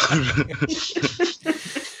episode.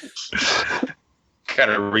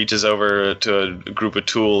 Kind of reaches over to a group of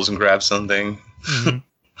tools and grabs something. Mm-hmm.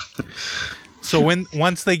 So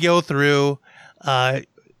once they go through,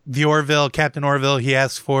 Captain Orville, he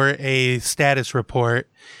asks for a status report,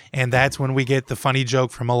 and that's when we get the funny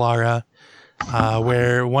joke from Alara,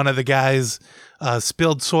 where one of the guys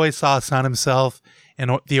spilled soy sauce on himself,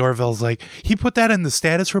 and the Orville's like, "He put that in the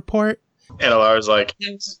status report?" And Alara's like,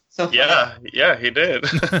 "Yeah, he did."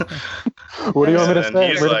 What do you want me to say?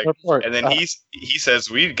 He's like, and then he says,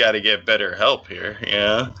 "We've got to get better help here."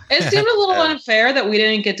 Yeah. It seemed a little unfair that we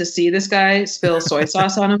didn't get to see this guy spill soy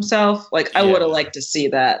sauce on himself. Like, I would have liked to see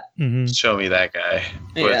that. Mm-hmm. Show me that guy.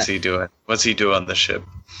 What's he doing? What's he doing on the ship?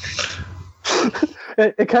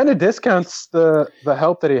 It kind of discounts the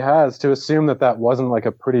help that he has to assume that wasn't like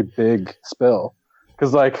a pretty big spill.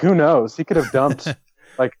 Because, like, who knows? He could have dumped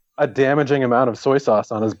like a damaging amount of soy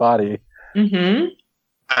sauce on his body. Mm-hmm.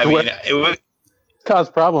 I mean, it would cause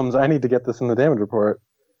problems. I need to get this in the damage report.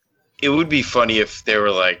 It would be funny if they were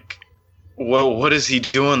like, "Well, what does he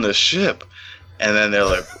do on the ship?" And then they're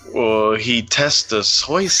like, "Well, he tests the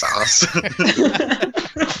soy sauce."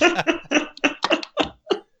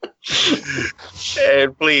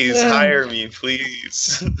 And please hire me,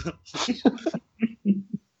 please.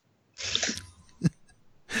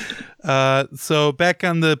 So back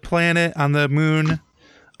on the planet, on the moon.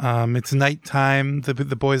 It's nighttime.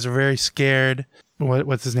 The boys are very scared.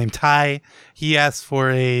 What's his name? Ty. He asks for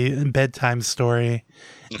a bedtime story,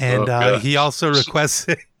 and he also requests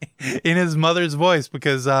it in his mother's voice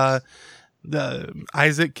because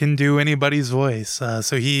Isaac can do anybody's voice.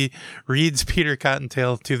 So he reads Peter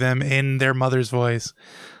Cottontail to them in their mother's voice.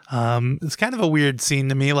 It's kind of a weird scene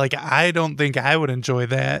to me. Like, I don't think I would enjoy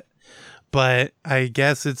that, but I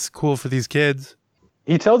guess it's cool for these kids.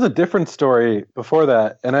 He tells a different story before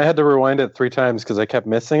that, and I had to rewind it 3 times because I kept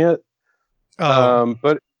missing it.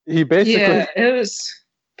 But he basically... Yeah, it was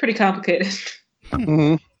pretty complicated.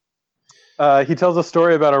 Mhm. He tells a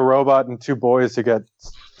story about a robot and 2 boys who get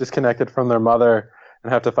disconnected from their mother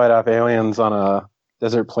and have to fight off aliens on a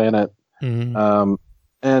desert planet. Mhm.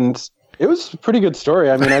 And it was a pretty good story.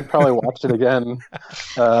 I mean, I'd probably watch it again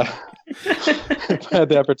if I had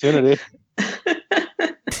the opportunity.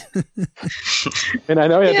 And I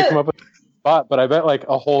know he had to come up with a spot, but I bet like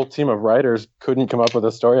a whole team of writers couldn't come up with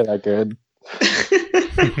a story that good.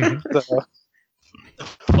 So,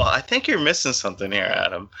 Well, I think you're missing something here,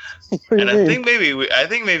 Adam. what do you And I mean? think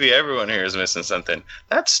maybe everyone here is missing something.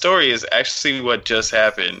 That story is actually what just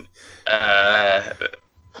happened.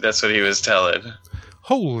 That's what he was telling.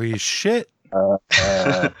 Holy shit.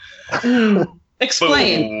 Explain. Boom.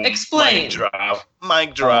 Explain. Mic drop.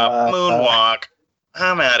 Mic drop. Moonwalk.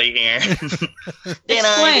 I'm out of here. Did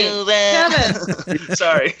I do that? Kevin.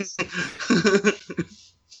 Sorry.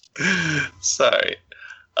 Sorry.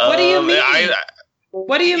 What do you mean? I,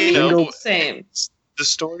 What do you You mean know- it's the same? the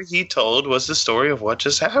story he told was the story of what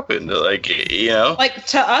just happened. Like, you know? Like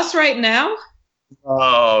to us right now?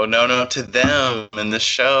 Oh, no, to them in the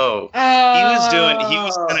show. He was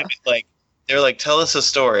gonna be like, they're like, tell us a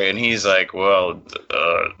story. And he's like, well,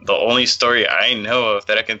 the only story I know of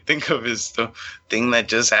that I can think of is the thing that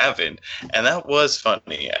just happened. And that was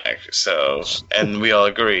funny, actually. So, and we all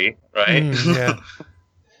agree, right? Yeah.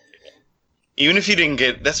 Even if you didn't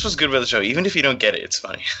get, that's what's good about the show. Even if you don't get it, it's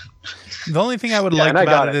funny. The only thing I would Yeah, like and I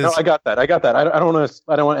about got it it. is No, I got that. I don't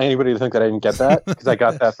want anybody to think that I didn't get that because I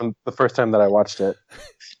got that from the first time that I watched it.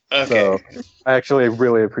 Okay. So I actually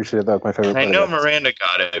really appreciated that. That was my favorite And I part know of it. Miranda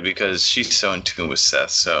got it because she's so in tune with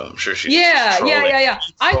Seth, so I'm sure she's Yeah. trolling.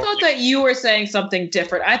 I thought that you were saying something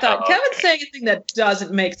different. I thought Oh, Kevin's okay. saying a thing that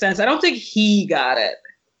doesn't make sense. I don't think he got it.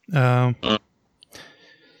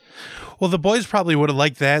 Well, the boys probably would have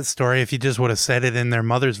liked that story if you just would have said it in their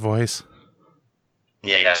mother's voice.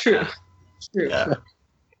 Yeah. True. Yeah.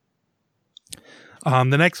 The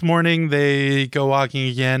next morning, they go walking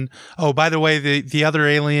again. Oh, by the way, the other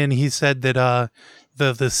alien, he said that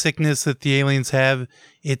the sickness that the aliens have,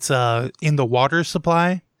 it's in the water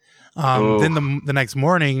supply. Then the next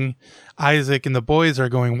morning, Isaac and the boys are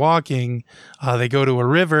going walking. They go to a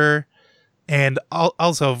river. And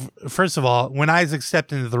also, first of all, when Isaac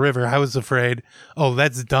stepped into the river, I was afraid, oh,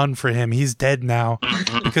 that's done for him. He's dead now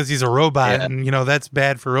because he's a robot. Yeah. And, that's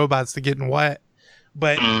bad for robots to get wet.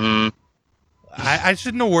 But I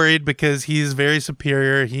shouldn't have worried because he's very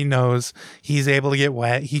superior. He knows he's able to get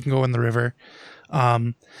wet. He can go in the river.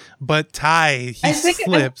 But Ty, he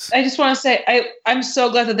slips. I just want to say, I'm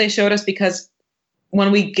so glad that they showed us because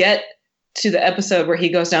when we get to the episode where he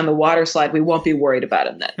goes down the water slide, we won't be worried about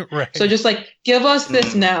him then. Right. So just like give us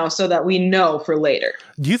this now so that we know for later.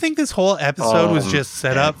 Do you think this whole episode was just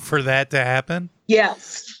set up for that to happen?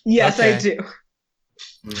 Yes. Yes, Okay. I do.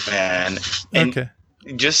 Man. And Okay.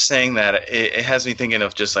 just saying that, it has me thinking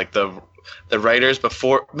of just like the writers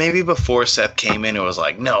before Seth came in, it was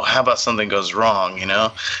like, no, how about something goes wrong, maybe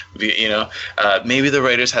the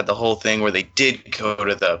writers had the whole thing where they did go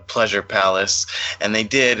to the pleasure palace and they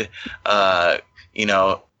did, he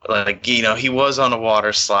was on a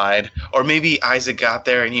water slide, or maybe Isaac got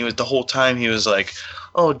there and the whole time he was like,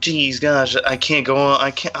 oh geez, gosh, I can't go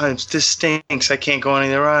on. This stinks. I can't go on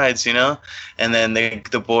any of the rides, And then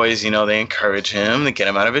the boys, they encourage him to get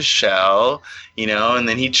him out of his shell, and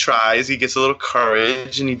then he tries. He gets a little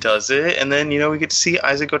courage and he does it. And then, we get to see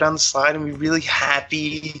Isaac go down the slide and be really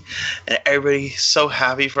happy. And everybody's so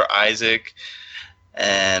happy for Isaac.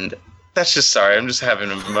 And that's just, sorry, I'm just having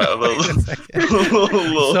a little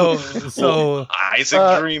So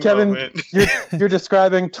Isaac dream Kevin, moment. you're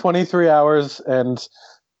describing 23 hours and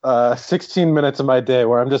 16 minutes of my day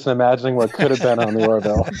where I'm just imagining what could have been on the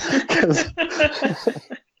Orville.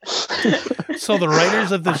 So the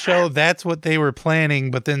writers of the show, that's what they were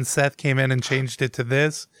planning, but then Seth came in and changed it to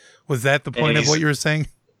this. Was that the point of what you were saying?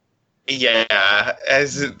 Yeah,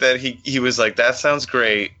 he was like, that sounds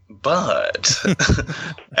great, but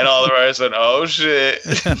and all the writers went, oh shit,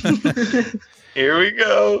 here we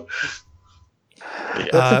go.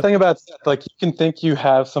 That's the thing about Seth. Like, you can think you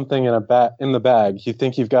have something in the bag. You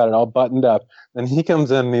think you've got it all buttoned up. Then he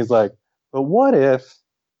comes in and he's like, but what if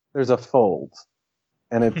there's a fold?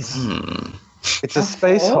 And it's a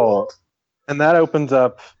space hole. And that opens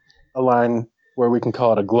up a line where we can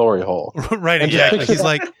call it a glory hole. Right, And exactly. He's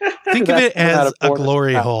like, think of it as a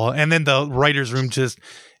glory out. hole. And then the writer's room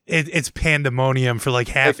it's pandemonium for like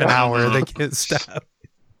half an hour. They can't stop.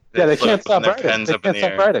 Yeah, they can't stop their writing. pens They up in can't the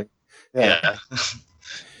stop air. writing. Yeah.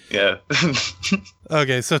 Yeah.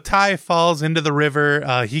 Okay, so Ty falls into the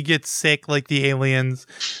river. He gets sick like the aliens.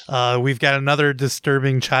 We've got another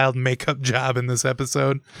disturbing child makeup job in this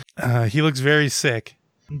episode. He looks very sick.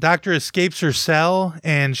 Doctor escapes her cell,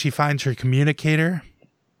 and she finds her communicator.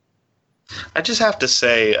 I just have to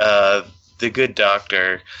say, the good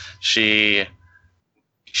doctor, she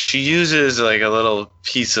uses like a little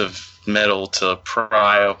piece of metal to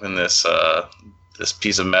pry open this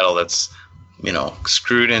piece of metal that's,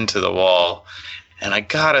 screwed into the wall. And I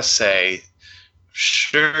gotta say,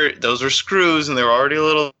 sure, those were screws and they were already a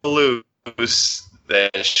little loose.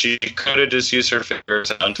 That she could have just used her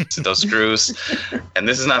fingers and untwisted those screws. And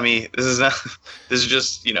this is not me. This is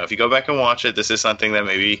just, if you go back and watch it, this is something that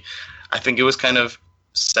maybe, I think it was kind of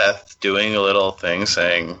Seth doing a little thing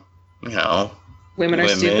saying, women are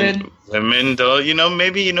stupid. Women don't,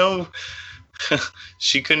 maybe,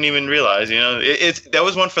 she couldn't even realize, that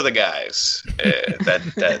was one for the guys,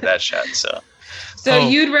 that shot. So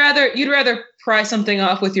you'd rather pry something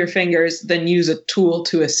off with your fingers than use a tool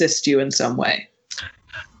to assist you in some way.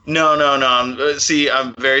 No.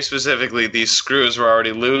 I'm very specifically, these screws were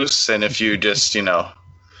already loose, and if you just,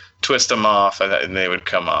 twist them off, and they would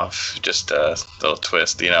come off. Just a little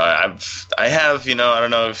twist. I have, I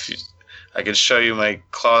don't know if I could show you my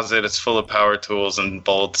closet. It's full of power tools and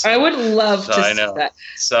bolts. I would love to see that.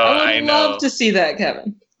 I would love to see that,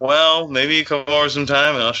 Kevin. Well, maybe you come over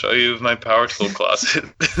sometime and I'll show you my power tool closet.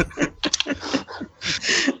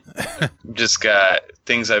 Just got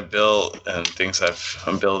things I've built and things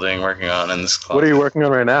I'm building, working on in this closet. What are you working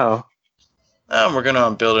on right now? I'm working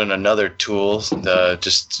on building another tool. I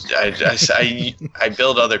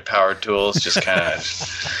build other power tools, just kind of,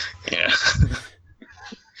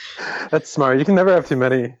 That's smart. You can never have too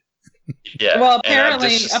many. Yeah. Well,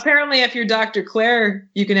 apparently, if you're Dr. Claire,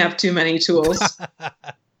 you can have too many tools.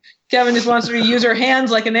 Kevin just wants her to use her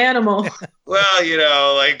hands like an animal. Well,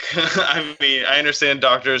 I understand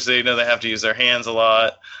doctors, they have to use their hands a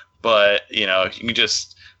lot, but, you can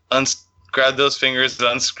just grab those fingers,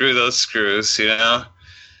 unscrew those screws, Just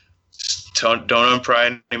don't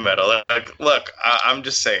unpry any metal. Look, I'm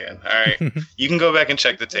just saying, all right? You can go back and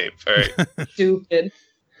check the tape, all right? Stupid.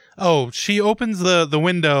 Oh, she opens the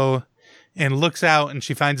window and looks out, and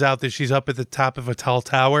she finds out that she's up at the top of a tall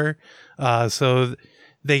tower. So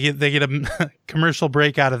they get a commercial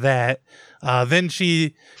break out of that. Then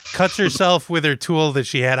she cuts herself with her tool that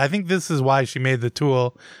she had. I think this is why she made the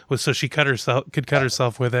tool, was so she could cut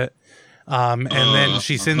herself with it. And then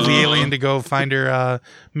she sends the alien to go find her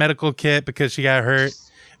medical kit because she got hurt.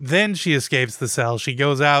 Then she escapes the cell. She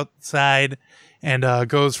goes outside and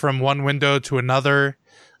goes from one window to another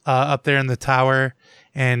up there in the tower.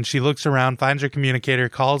 And she looks around, finds her communicator,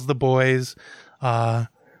 calls the boys. And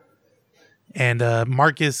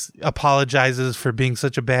Marcus apologizes for being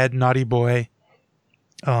such a bad, naughty boy.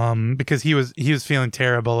 Because he was feeling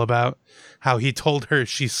terrible about how he told her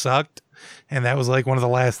she sucked. And that was like one of the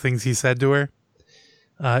last things he said to her.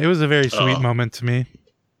 It was a very sweet moment to me.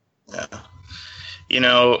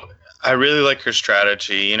 Yeah. I really like her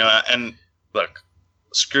strategy, and look,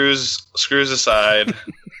 screws aside,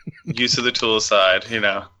 use of the tool aside,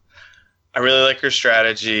 I really like her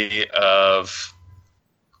strategy of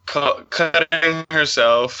cutting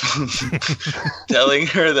herself, telling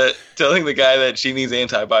the guy that she needs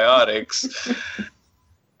antibiotics,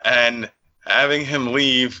 and having him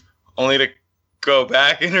leave only to go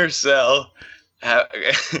back in her cell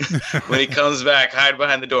when he comes back, hide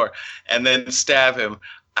behind the door, and then stab him.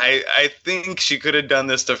 I think she could have done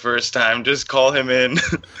this the first time. Just call him in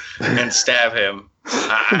and stab him.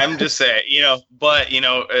 I'm just saying, but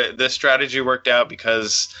the strategy worked out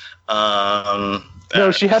because no,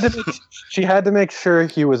 she had to make sure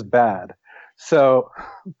he was bad. So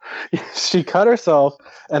she cut herself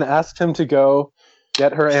and asked him to go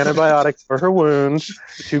get her antibiotics for her wounds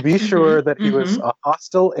to be sure that he was a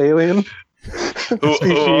hostile alien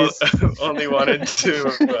who only wanted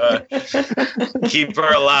to keep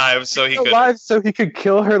her alive so he could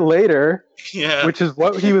kill her later. Yeah, which is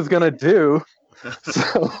what he was gonna do.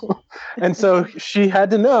 So she had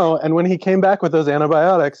to know, and when he came back with those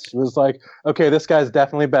antibiotics, she was like, "Okay, this guy's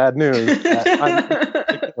definitely bad news."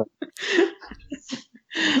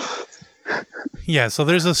 Yeah, so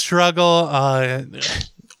there's a struggle.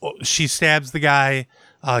 She stabs the guy.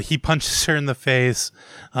 He punches her in the face.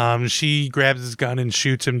 She grabs his gun and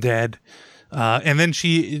shoots him dead. And then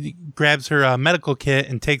she grabs her medical kit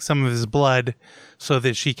and takes some of his blood so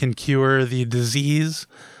that she can cure the disease.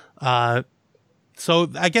 So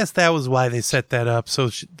I guess that was why they set that up, so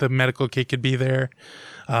the medical kit could be there.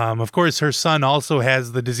 Of course, her son also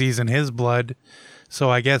has the disease in his blood, so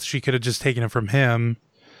I guess she could have just taken it from him.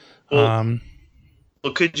 Well,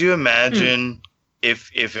 could you imagine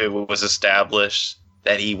if it was established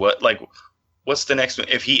that he what's the next one?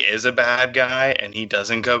 If he is a bad guy and he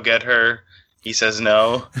doesn't go get her, he says,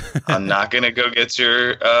 no, I'm not going to go get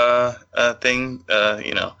your thing.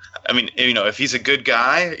 I mean, if he's a good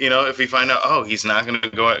guy, if we find out, oh, he's not going to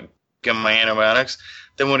go get my antibiotics,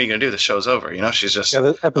 then what are you going to do? The show's over. She's just... Yeah,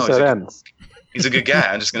 the episode ends. He's a good guy.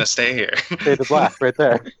 I'm just going to stay here. Faded black right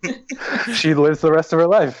there. She lives the rest of her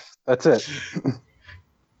life. That's it.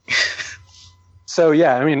 So,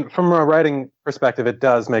 yeah, I mean, from a writing perspective, it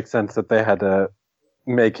does make sense that they had to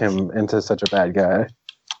make him into such a bad guy.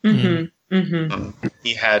 Mm-hmm. Mm-hmm.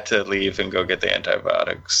 He had to leave and go get the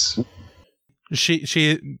antibiotics.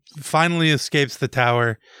 She finally escapes the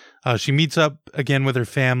tower. She meets up again with her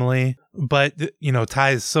family, but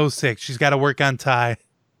Ty is so sick. She's got to work on Ty.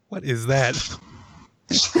 What is that?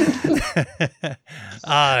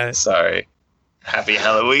 Sorry. Happy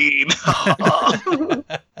Halloween.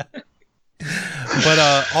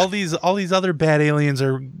 But all these other bad aliens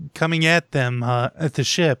are coming at them at the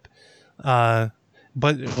ship. But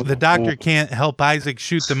the doctor can't help Isaac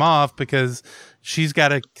shoot them off because she's got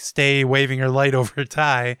to stay waving her light over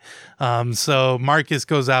Ty. So Marcus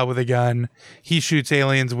goes out with a gun. He shoots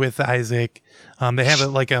aliens with Isaac. They have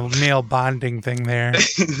like a male bonding thing there.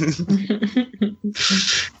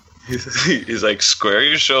 He's like, square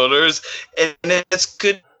your shoulders. And it's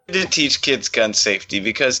good to teach kids gun safety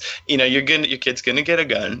because, your kid's going to get a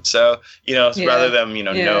gun. So, rather than,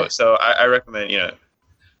 no. So I recommend, your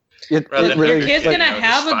kid's going to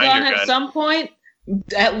have a gun at some point.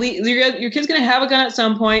 At least your kid's going to have a gun at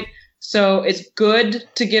some point. So it's good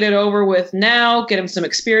to get it over with now, get him some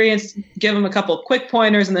experience, give him a couple of quick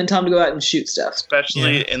pointers, and then tell him to go out and shoot stuff.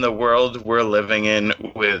 Especially in the world we're living in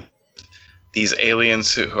with these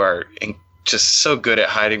aliens who are just so good at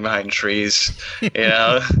hiding behind trees.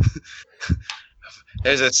 There's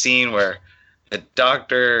a scene where a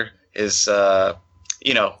doctor is, from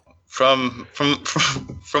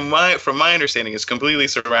my understanding, is completely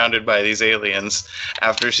surrounded by these aliens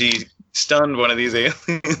after she stunned one of these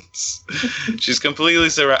aliens. She's completely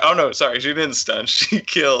surrounded. Oh no, sorry, she didn't stun. She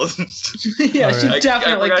killed. Yeah, she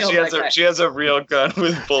definitely killed. She has a real gun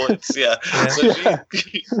with bullets. Yeah. So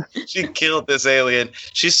she killed this alien.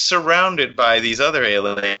 She's surrounded by these other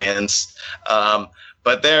aliens.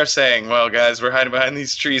 But they're saying, well, guys, we're hiding behind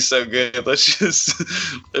these trees so good. Let's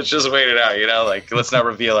just wait it out, let's not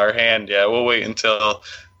reveal our hand yet. We'll wait until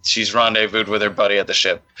she's rendezvoused with her buddy at the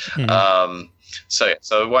ship. Mm-hmm.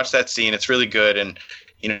 So watch that scene. It's really good. And,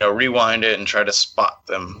 rewind it and try to spot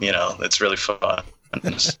them. It's really fun.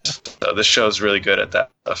 So this show's really good at that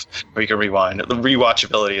stuff where you can rewind. The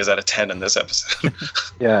rewatchability is at a 10 in this episode.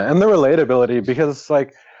 Yeah, and the relatability, because, I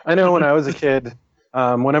know when I was a kid,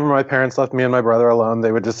 whenever my parents left me and my brother alone,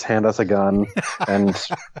 they would just hand us a gun and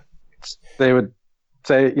they would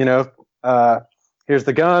say, here's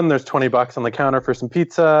the gun. There's $20 on the counter for some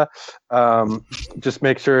pizza. Just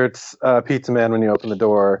make sure it's Pizza Man when you open the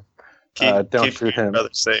door. Don't shoot him.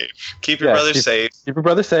 Keep your brother safe. Keep your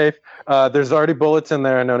brother safe. There's already bullets in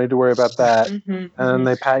there. No need to worry about that. And then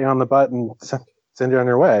they pat you on the butt and send you on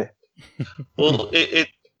your way. Well,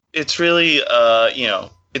 it's really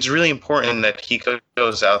it's really important that he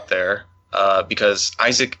goes out there because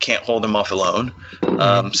Isaac can't hold him off alone.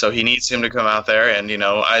 So he needs him to come out there, and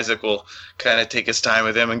Isaac will kind of take his time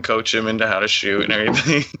with him and coach him into how to shoot and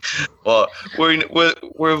everything. Well,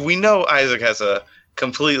 where we know Isaac has a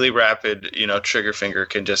completely rapid, trigger finger,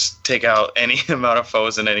 can just take out any amount of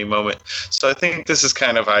foes in any moment. So I think this is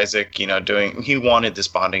kind of Isaac, he wanted this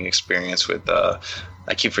bonding experience with, I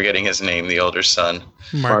keep forgetting his name, the older son.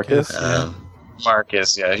 Marcus.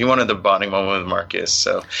 Marcus, yeah. He wanted the bonding moment with Marcus.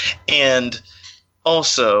 So, and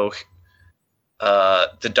also,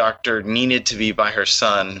 the doctor needed to be by her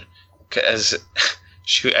son as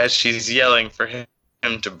she's yelling for him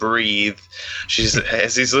to breathe.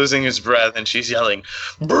 As he's losing his breath, and she's yelling,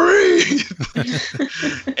 "Breathe!"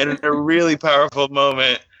 And a really powerful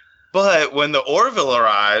moment. But when the Orville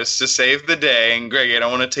arrives to save the day, and Greg, I don't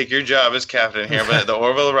want to take your job as captain here, but the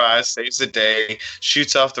Orville arrives, saves the day,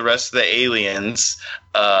 shoots off the rest of the aliens,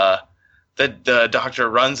 the doctor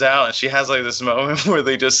runs out, and she has this moment where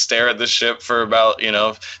they just stare at the ship for about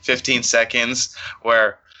 15 seconds,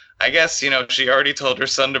 where I guess she already told her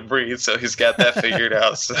son to breathe, so he's got that figured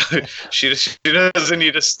out. So she doesn't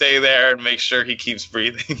need to stay there and make sure he keeps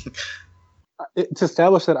breathing. It's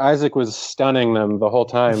established that Isaac was stunning them the whole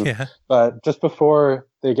time, but just before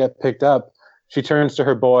they get picked up, she turns to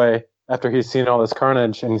her boy after he's seen all this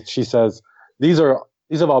carnage, and she says, "These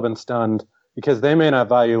have all been stunned because they may not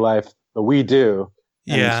value life, but we do."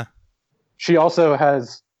 And she also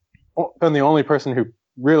has been the only person who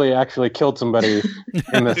really actually killed somebody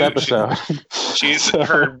in this episode.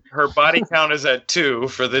 Her body count is at 2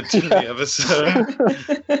 for the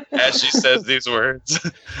episode as she says these words.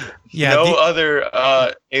 Yeah, no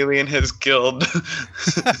other alien has killed.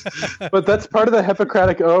 But that's part of the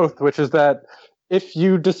Hippocratic Oath, which is that if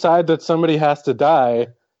you decide that somebody has to die,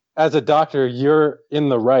 as a doctor, you're in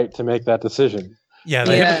the right to make that decision. Yeah,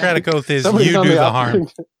 the Hippocratic Oath is Somebody's you on do the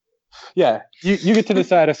opposite- harm. Yeah, you get to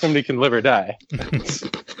decide if somebody can live or die.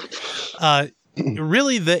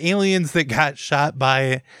 Really, the aliens that got shot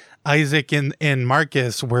by Isaac and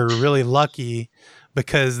Marcus were really lucky,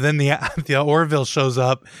 because then the Orville shows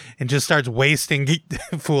up and just starts wasting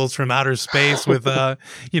fools from outer space with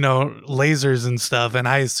lasers and stuff, and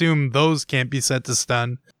I assume those can't be set to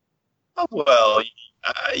stun. Well,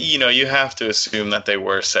 you have to assume that they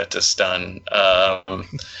were set to stun.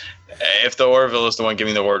 If the Orville is the one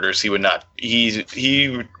giving the orders, he would not.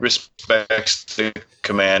 He respects the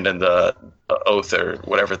command and the oath or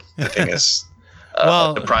whatever the thing is.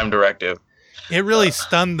 The prime directive. It really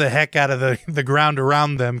stunned the heck out of the ground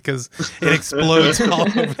around them, because it explodes all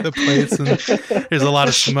over the place and there's a lot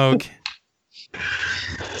of smoke.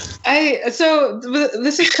 So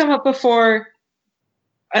this has come up before,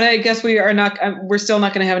 and I guess we're still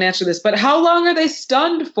not going to have an answer to this, but how long are they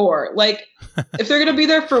stunned for? Like, if they're going to be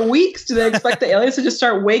there for weeks, do they expect the aliens to just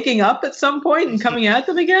start waking up at some point and coming at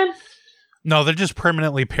them again? No, they're just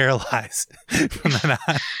permanently paralyzed from then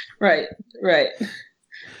on. Right.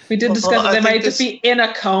 We did discuss that they might just be in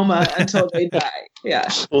a coma until they die. Yeah.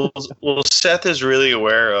 Well, Seth is really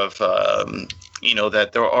aware of, that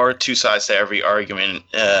there are two sides to every argument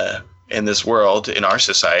in this world, in our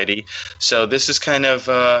society. So this is kind of,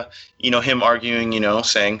 him arguing,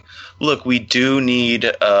 saying, look, we do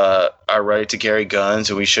need our right to carry guns,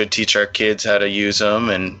 and we should teach our kids how to use them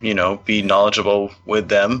and, be knowledgeable with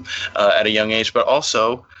them at a young age. But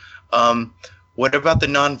also, what about the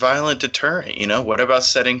nonviolent deterrent? What about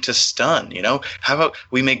setting to stun? How about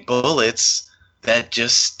we make bullets that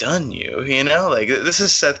just stun you? Like, this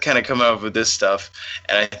is Seth kind of coming up with this stuff.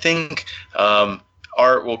 And I think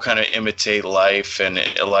art will kind of imitate life, and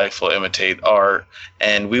life will imitate art.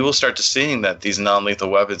 And we will start to seeing that these non-lethal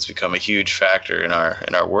weapons become a huge factor in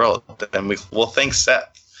our world. And we'll thank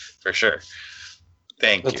Seth for sure.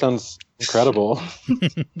 Thank you. That sounds incredible.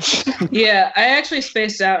 Yeah, I actually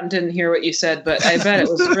spaced out and didn't hear what you said, but I bet it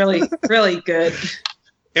was really, really good.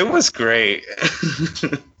 It was great.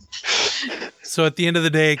 So at the end of the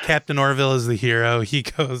day, Captain Orville is the hero. He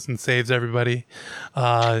goes and saves everybody.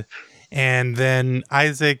 And then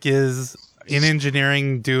Isaac is in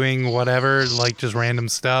engineering doing whatever, like just random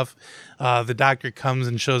stuff. The doctor comes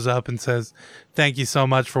and shows up and says, "Thank you so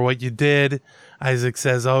much for what you did." Isaac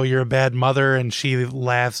says, "Oh, you're a bad mother." And she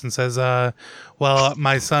laughs and says, "Well,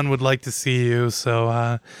 my son would like to see you."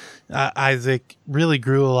 So Isaac really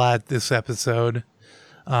grew a lot this episode.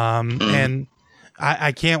 And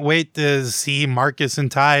I can't wait to see Marcus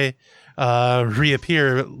and Ty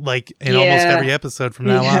reappear, like in almost every episode from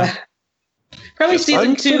now on. Probably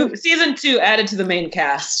season two added to the main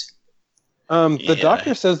cast. The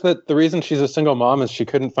doctor says that the reason she's a single mom is she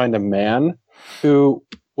couldn't find a man who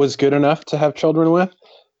was good enough to have children with.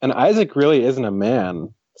 And Isaac really isn't a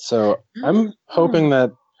man. So I'm hoping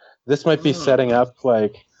that this might be setting up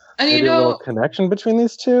like maybe a little connection between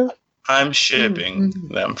these two. I'm shipping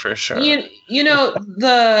them for sure.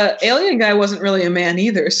 The alien guy wasn't really a man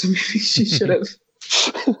either, so maybe she should have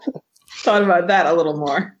thought about that a little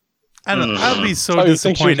more. I don't know. I'd be so disappointed. You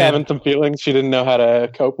think she was having some feelings she didn't know how to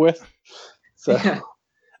cope with? So. Yeah.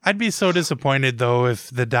 I'd be so disappointed, though, if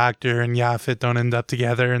the doctor and Yaphet don't end up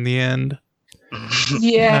together in the end.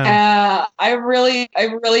 Yeah, I really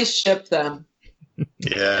ship them.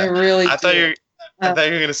 Yeah, I really. I thought you were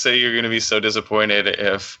going to say you're going to be so disappointed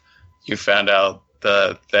if you found out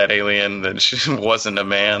that alien that she wasn't a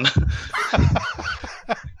man.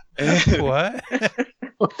 What?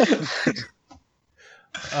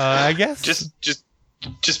 I guess just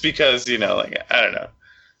because I don't know,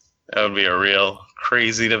 that would be a real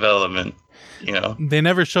crazy development. They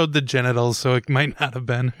never showed the genitals, so it might not have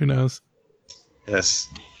been. Who knows? Yes.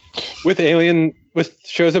 With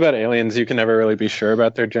shows about aliens, you can never really be sure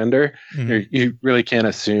about their gender. Mm-hmm. You really can't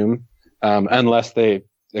assume unless they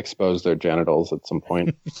expose their genitals at some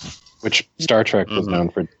point, which Star Trek was known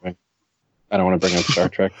for doing. I don't want to bring up Star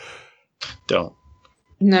Trek. Don't.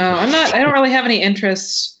 No, I'm not. I don't really have any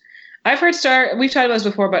interest. We've talked about this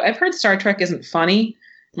before, but I've heard Star Trek isn't funny.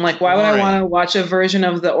 I'm like, why would I want to watch a version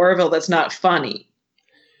of the Orville that's not funny?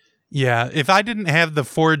 Yeah, if I didn't have the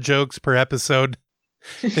 4 jokes per episode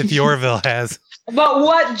that the Orville has. But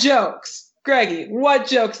what jokes? Greggy, what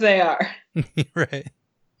jokes they are. Right.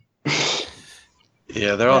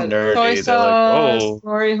 Yeah, they're all nerdy. Soy They're sauce, like,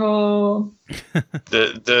 glory hole.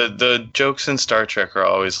 the jokes in Star Trek are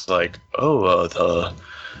always like, the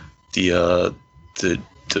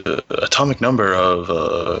atomic number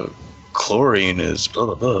of chlorine is blah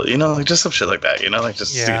blah blah. You know, like just some shit like that. You know, like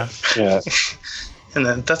just Yeah. Yeah. And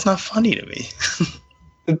then that's not funny to me.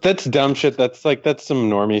 That's dumb shit. That's some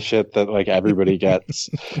normie shit that like everybody gets.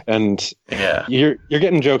 And Yeah. you're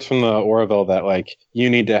getting jokes from the Orville that like you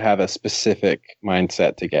need to have a specific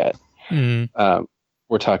mindset to get. Mhm.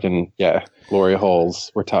 We're talking, glory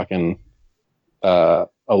holes. We're talking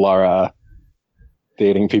Alara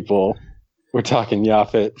dating people. We're talking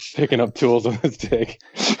Yaphet picking up tools on his dick.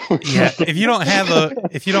 Yeah, if you don't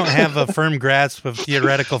have a firm grasp of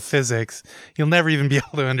theoretical physics, you'll never even be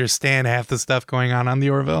able to understand half the stuff going on the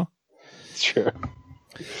Orville. Sure.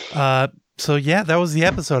 So yeah, that was the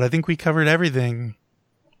episode. I think we covered everything.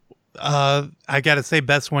 I gotta say,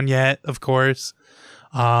 best one yet, of course.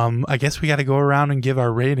 I guess we gotta go around and give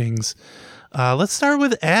our ratings. Let's start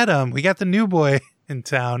with Adam. We got the new boy in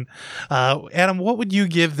town. Adam, what would you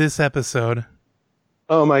give this episode?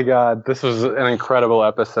 Oh my God, this was an incredible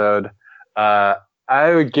episode. I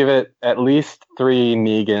would give it at least 3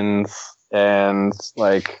 Negans and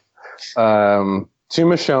like 2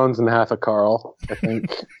 Michonnes and half a Carl, I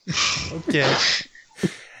think. Okay.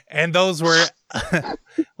 And those were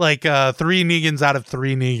like 3 Negans out of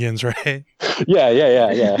 3 Negans, right? Yeah.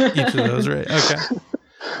 Each of those, right? Okay.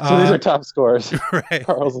 So these are top scores. Right.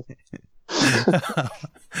 Carl's.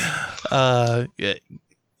 Yeah.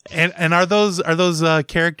 And are those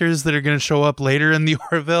characters that are going to show up later in the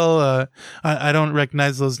Orville? I don't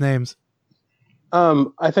recognize those names.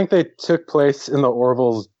 I think they took place in the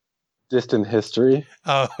Orville's distant history.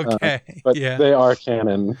 Oh, okay. But yeah. they are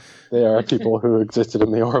canon. They are people who existed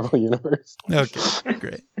in the Orville universe. Okay,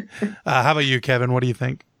 great. How about you, Kevin? What do you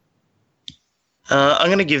think? I'm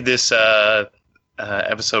gonna give this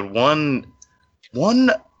episode one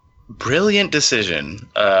brilliant decision,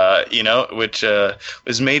 which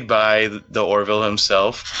was made by the Orville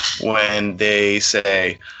himself when they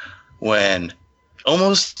say,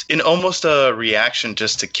 almost a reaction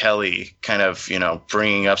just to Kelly kind of,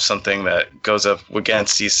 bringing up something that goes up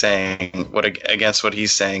against what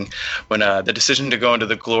he's saying, when the decision to go into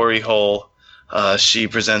the glory hole, she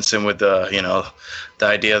presents him with the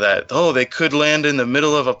idea that, they could land in the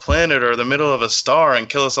middle of a planet or the middle of a star and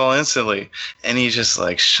kill us all instantly. And he's just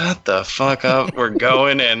like, shut the fuck up, we're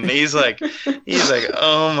going. And he's like,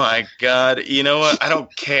 oh my God, you know what? I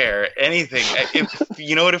don't care anything.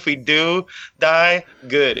 If we do die,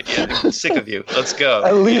 good. Yeah, I'm sick of you. Let's go.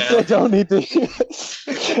 At least I don't need to hear this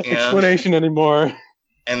explanation anymore.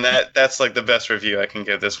 And that's like the best review I can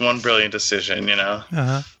give this one brilliant decision,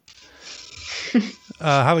 Uh-huh.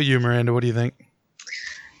 How about you, Miranda? What do you think?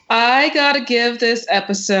 I gotta give this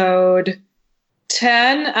episode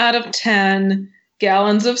 10 out of 10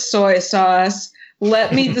 gallons of soy sauce.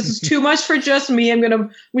 This is too much for just me. I'm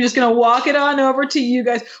just gonna walk it on over to you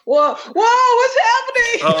guys. Whoa, what's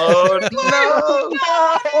happening? Oh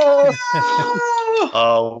no!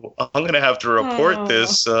 Oh, I'm gonna have to report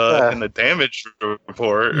this in the damage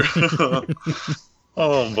report.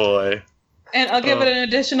 Oh boy. And I'll give it an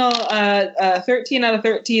additional 13 out of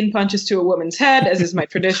 13 punches to a woman's head, as is my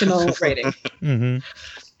traditional rating. Mm-hmm.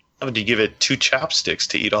 How would you give it 2 chopsticks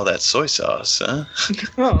to eat all that soy sauce, huh?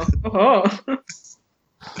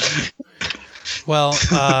 Well,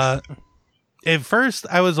 at first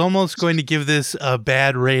I was almost going to give this a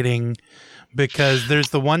bad rating because there's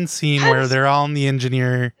the one scene where they're all in the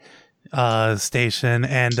engineer station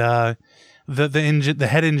and the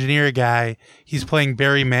head engineer guy, he's playing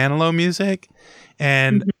Barry Manilow music,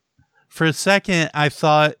 and for a second I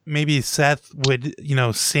thought maybe Seth would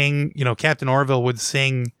sing, Captain Orville would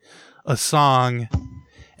sing a song,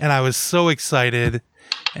 and I was so excited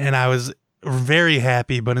and I was very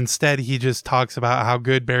happy, but instead he just talks about how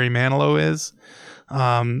good Barry Manilow is.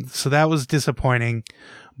 So that was disappointing.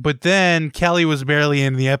 But then Kelly was barely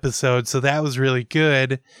in the episode, so that was really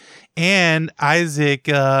good. And Isaac,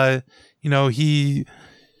 he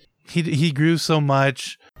grew so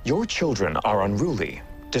much. Your children are unruly,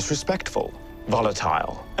 disrespectful,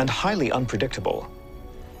 volatile, and highly unpredictable.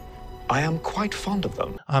 I am quite fond of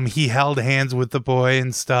them. He held hands with the boy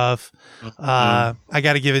and stuff. I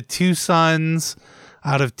got to give it 2 sons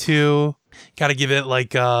out of 2. Got to give it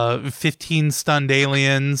like 15 stunned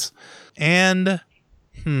aliens. And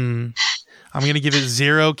I'm going to give it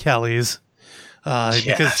 0 Kellys.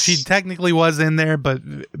 Because she technically was in there, but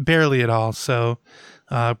barely at all. So,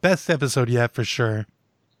 best episode yet for sure.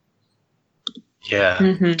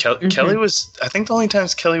 Yeah. Kelly was, I think the only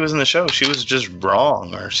times Kelly was in the show, she was just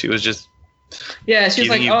wrong, or she was just she was like,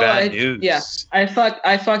 giving you bad news. Yeah, I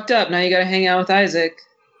fucked up. Now you got to hang out with Isaac.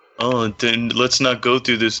 Oh, then let's not go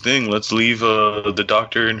through this thing. Let's leave the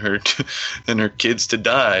doctor and her and her kids to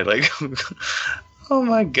die. Like, oh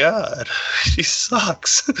my God, she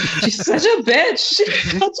sucks. She's such a bitch.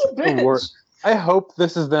 She's such a bitch. I hope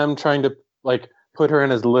this is them trying to like put her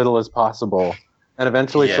in as little as possible, and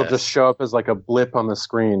eventually she'll just show up as like a blip on the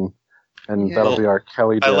screen, and that'll be our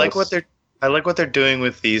Kelly dose. I like what they're doing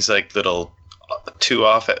with these like little two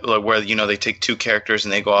off, like where they take two characters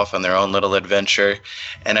and they go off on their own little adventure,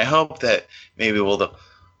 and I hope that maybe we'll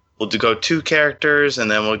go two characters and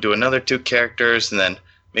then we'll do another two characters and then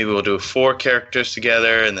maybe we'll do 4 characters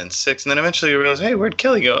together and then 6 and then eventually you realize, hey, where'd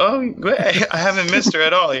Kelly go? Oh, I haven't missed her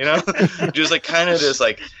at all. Just like kind of just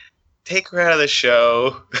like take her out of the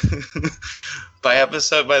show. By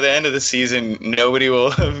the end of the season, nobody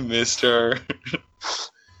will have missed her.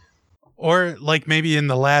 Or like maybe in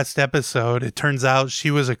the last episode, it turns out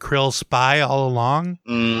she was a Krill spy all along.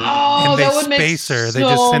 Oh, and they that would make space her. So they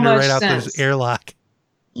just send her right sense. out this airlock.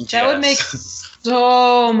 That would make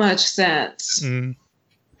so much sense.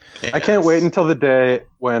 I can't wait until the day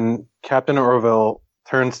when Captain Orville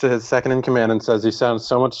turns to his second in command and says, "You sound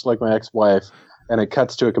so much like my ex-wife," and it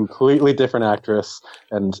cuts to a completely different actress,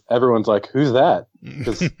 and everyone's like, "Who's that?"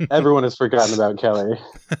 Because everyone has forgotten about Kelly.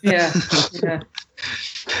 Yeah.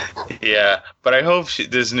 Yeah, but I hope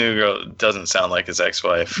this new girl doesn't sound like his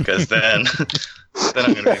ex-wife, because then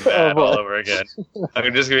I'm going to be mad all over again.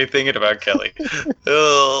 I'm just going to be thinking about Kelly.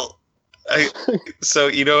 So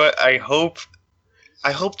you know what? I hope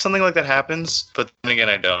something like that happens, but then again,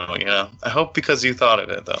 I don't. I hope because you thought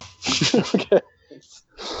of it, though. Okay.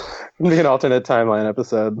 It'll be an alternate timeline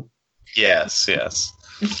episode. Yes.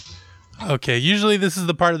 Okay, usually this is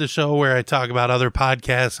the part of the show where I talk about other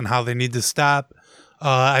podcasts and how they need to stop.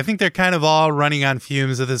 I think they're kind of all running on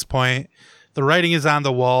fumes at this point. The writing is on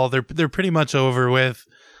the wall. They're pretty much over with.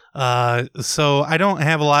 So I don't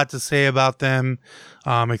have a lot to say about them,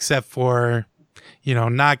 except for,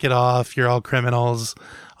 knock it off. You're all criminals.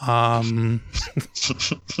 I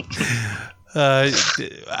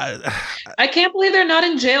can't believe they're not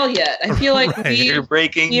in jail yet. I feel like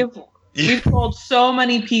we've told so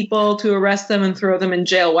many people to arrest them and throw them in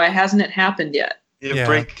jail. Why hasn't it happened yet? You're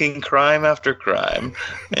breaking crime after crime,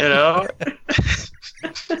 and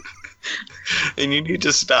you need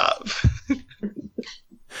to stop.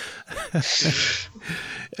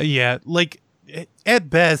 Yeah, like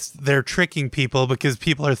at best, they're tricking people because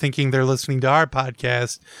people are thinking they're listening to our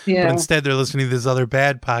podcast, but instead they're listening to this other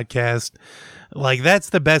bad podcast. Like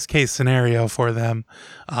that's the best case scenario for them.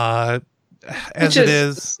 As it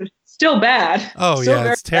is still bad. Oh still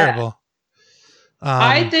yeah, it's terrible. Bad.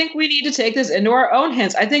 I think we need to take this into our own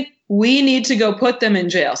hands. I think we need to go put them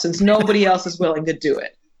in jail since nobody else is willing to do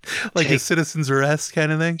it. Like a citizen's arrest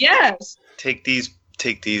kind of thing? Yes. Take these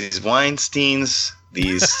Weinsteins,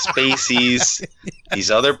 these Spaceys,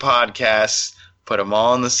 these other podcasts, put them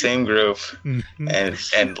all in the same group, and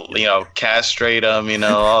castrate them,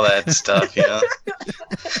 all that stuff,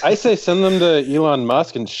 I say send them to Elon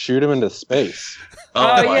Musk and shoot him into space. Oh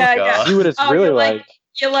my God. Yeah. See what it's really like.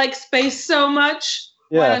 You like space so much?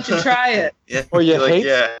 Yeah. Why don't you try it? Yeah. Or you hate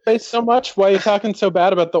space so much? Why are you talking so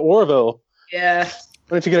bad about the Orville? Yeah.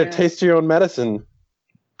 Why don't you get a taste of your own medicine?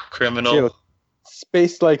 Criminal.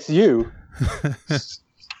 Space likes you.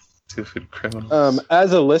 Stupid criminal.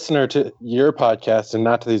 As a listener to your podcast and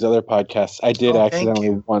not to these other podcasts, I did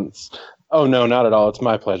accidentally once. Oh, no, not at all. It's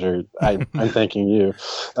my pleasure. I'm thanking you.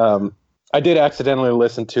 I did accidentally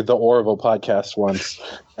listen to the Orville podcast once,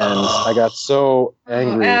 and I got so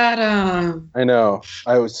angry. Adam. I know.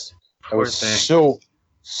 I was so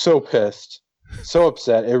pissed, so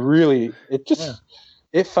upset.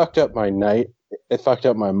 It fucked up my night. It fucked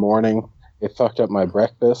up my morning. It fucked up my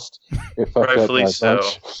breakfast. It fucked Rightfully up my so.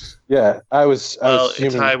 lunch. Yeah, I was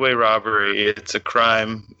it's highway robbery. It's a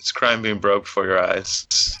crime. It's crime being broke before your eyes.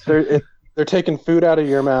 They're taking food out of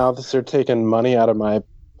your mouths. They're taking money out of my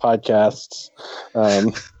podcasts.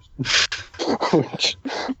 Which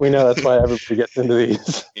we know that's why everybody gets into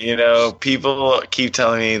these. People keep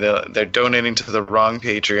telling me that they're donating to the wrong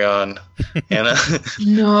Patreon.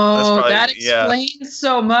 No, that explains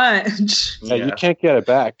so much. Yeah, you can't get it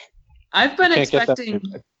back. I've been expecting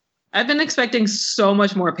so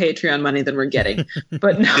much more Patreon money than we're getting,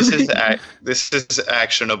 but no. This is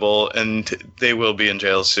actionable, and they will be in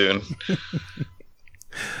jail soon.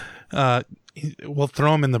 We'll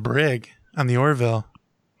throw them in the brig on the Orville.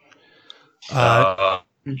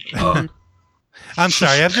 I'm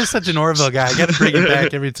sorry. I'm just such an Orville guy. I got to bring it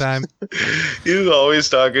back every time. He's always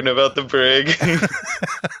talking about the brig.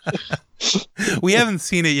 We haven't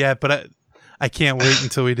seen it yet, but I can't wait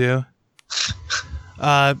until we do.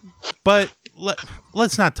 But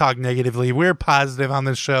let's not talk negatively. We're positive on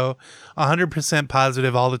this show, 100%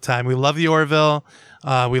 positive all the time. We love the Orville.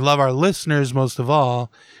 We love our listeners most of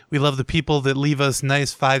all. We love the people that leave us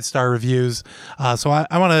nice 5-star reviews. So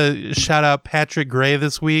I want to shout out Patrick Gray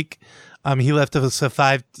this week. He left us a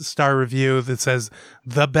 5-star review that says,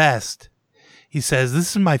 "The best." He says,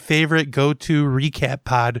 "This is my favorite go-to recap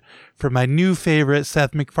pod for my new favorite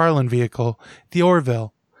Seth MacFarlane vehicle, the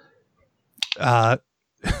Orville."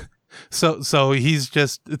 So he's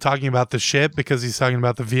just talking about the ship because he's talking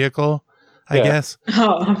about the vehicle, I guess.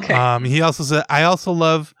 Oh, okay. He also said, "I also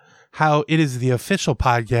love how it is the official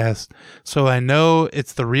podcast, so I know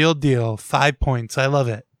it's the real deal. 5 points. I love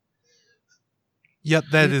it." Yep,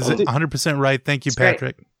 that is 100% right. Thank you,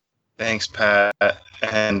 Patrick. Great. Thanks, Pat.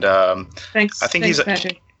 And Thanks. I think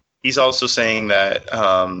Patrick. he's also saying that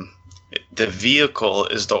the vehicle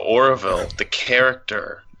is the Orville, the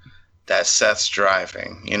character that Seth's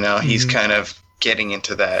driving. You know, he's kind of getting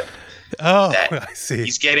into that. Oh, I see.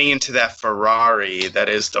 He's getting into that Ferrari that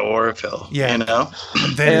is the Orville. Yeah. You know?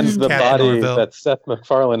 And the body Orville that Seth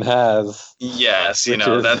MacFarlane has. Yes, you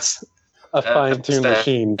know, that's a fine-tuned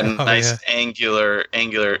machine. A nice angular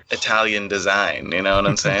Italian design, you know what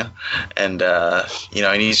I'm saying? And you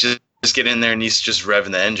know, and he's just getting in there and he's just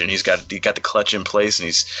revving the engine. He got the clutch in place and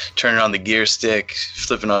he's turning on the gear stick,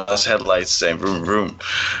 flipping on his headlights, saying vroom vroom.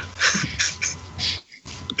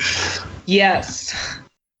 Yes.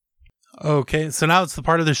 Okay, so now it's the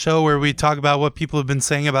part of the show where we talk about what people have been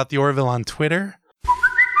saying about the Orville on Twitter.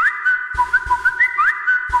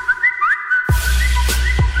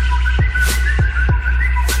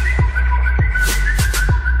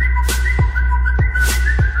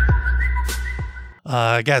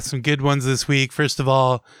 I got some good ones this week. First of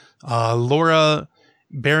all, Laura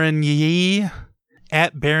Barigny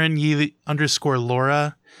at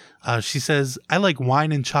Barigny_Laura. She says, "I like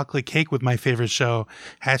wine and chocolate cake with my favorite show.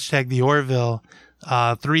 Hashtag the Orville."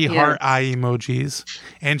 3 heart eye emojis.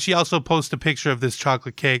 And she also posted a picture of this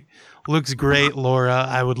chocolate cake. Looks great, Laura.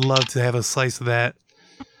 I would love to have a slice of that.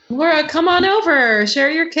 Laura, come on over.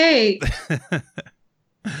 Share your cake.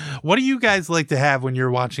 What do you guys like to have when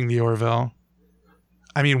you're watching the Orville?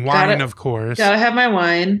 I mean, wine, of course. Gotta have my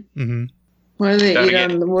wine. Mm-hmm. What do they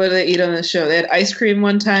eat on the show? They had ice cream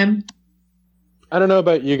one time. I don't know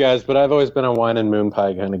about you guys, but I've always been a wine and moon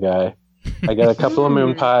pie kind of guy. I get a couple of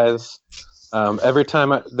moon pies. Every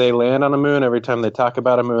time they land on a moon, every time they talk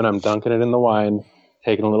about a moon, I'm dunking it in the wine,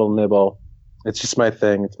 taking a little nibble. It's just my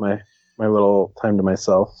thing. It's my little time to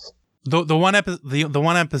myself. The one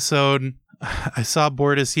episode, I saw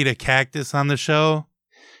Bortus eat a cactus on the show,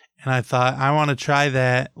 and I thought, I want to try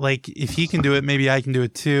that. Like, if he can do it, maybe I can do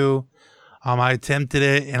it too. I attempted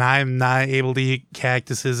it, and I'm not able to eat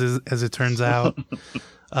cactuses as it turns out.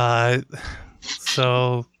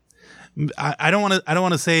 So I don't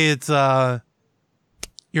want to say it's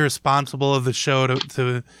irresponsible of the show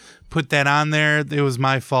to put that on there. It was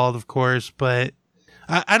my fault, of course, but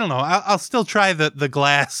I don't know. I'll still try the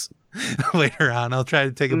glass later on. I'll try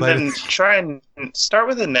to take a bite. Then try and start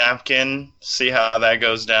with a napkin, see how that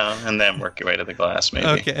goes down, and then work your way to the glass, maybe.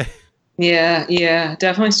 Okay. Yeah.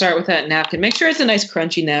 Definitely start with that napkin. Make sure it's a nice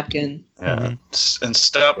crunchy napkin. Yeah. Mm-hmm. And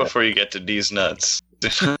stop before you get to D's nuts.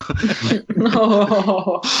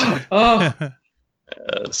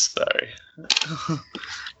 Sorry.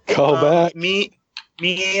 Call back. Me,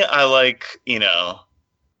 I like,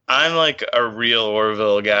 I'm like a real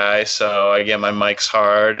Orville guy, so I get my Mike's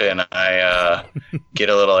Hard and I get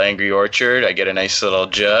a little Angry Orchard. I get a nice little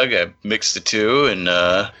jug. I mix the two and,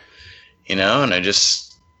 and I just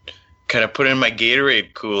kind of put it in my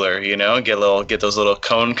Gatorade cooler, get those little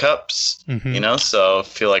cone cups, so I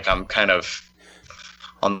feel like I'm kind of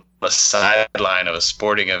on the sideline of a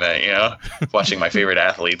sporting event, watching my favorite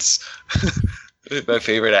athletes. My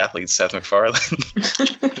favorite athlete, Seth MacFarlane.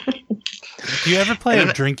 Do you ever play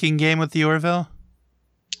a drinking game with the Orville?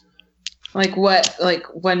 Like what? Like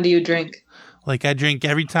when do you drink? Like I drink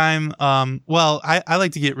every time. Well, I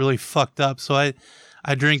like to get really fucked up, so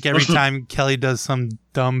I drink every time Kelly does some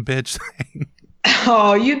dumb bitch thing.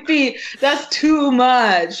 Oh, that's too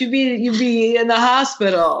much. You'd be in the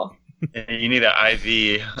hospital. You need an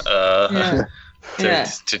IV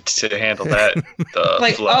to handle that.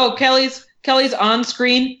 Kelly's on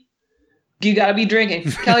screen. You gotta be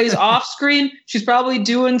drinking. Kelly's off screen. She's probably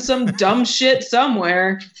doing some dumb shit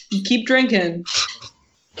somewhere. You keep drinking.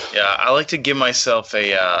 Yeah, I like to give myself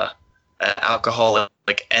a alcoholic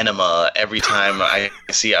enema every time I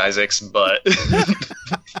see Isaac's butt.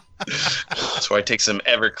 So I take some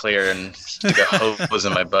Everclear and stick a hose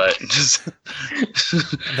in my butt. And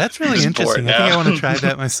That's really just interesting. pour it I think I down. want to try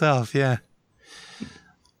that myself. Yeah.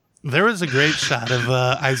 There was a great shot of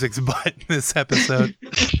Isaac's butt in this episode.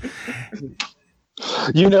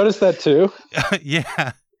 You noticed that too?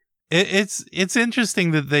 Yeah. It's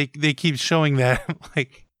interesting that they keep showing that.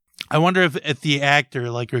 Like, I wonder if the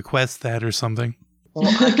actor like requests that or something.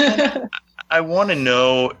 Well, I want to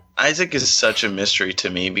know. Isaac is such a mystery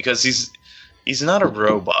to me because he's not a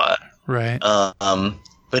robot, Right.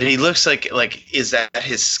 but he looks like is that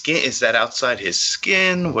his skin? Is that outside his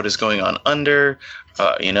skin? What is going on under?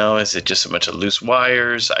 Is it just a bunch of loose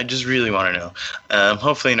wires? I just really want to know.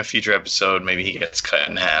 Hopefully, in a future episode, maybe he gets cut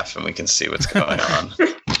in half and we can see what's going on.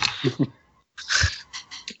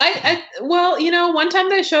 One time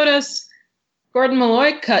they showed us Gordon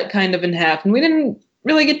Malloy cut kind of in half, and we didn't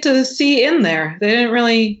really get to see in there. They didn't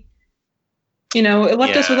really, it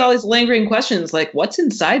left us with all these lingering questions, like what's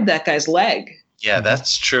inside that guy's leg? Yeah,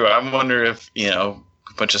 that's true. I wonder if,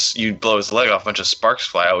 you blow his leg off, a bunch of sparks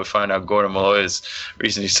fly out. We find out Gordon Malloy's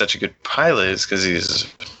reason he's such a good pilot is because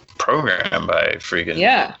he's programmed by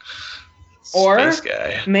freaking Or space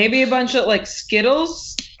guy. Maybe a bunch of like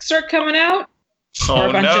Skittles start coming out. Or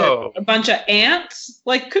a bunch of ants.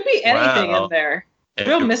 Like, could be anything in there.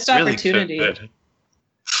 Real missed opportunity. Could.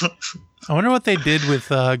 I wonder what they did with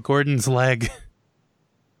Gordon's leg.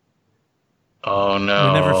 Oh no!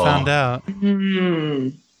 We never found out.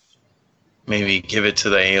 Maybe give it to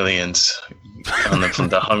the aliens, from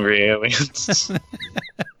the hungry aliens.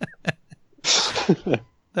 That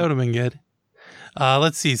would have been good.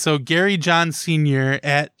 Let's see. So Gary John Sr.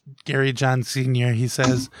 at Gary John Sr. He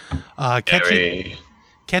says,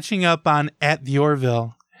 catching up on at the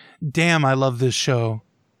Orville. Damn, I love this show.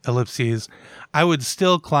 Ellipses. I would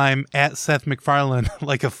still climb at Seth MacFarlane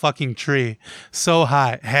like a fucking tree. So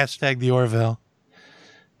high. Hashtag the Orville.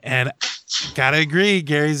 And gotta agree,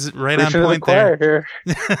 Gary's right on point there. Here.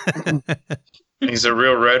 He's a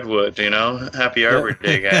real redwood, Happy Arbor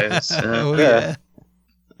Day, guys. Oh, yeah.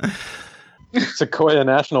 Sequoia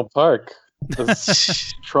National Park.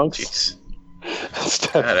 Those trunks.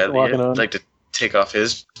 God, I'd like to take off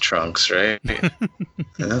his trunks, right?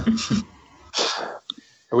 Yeah.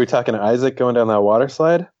 Are we talking Isaac going down that water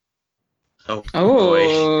slide? Oh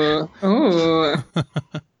boy. Oh.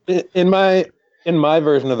 In my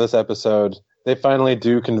version of this episode, they finally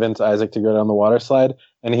do convince Isaac to go down the water slide,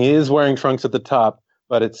 and he is wearing trunks at the top,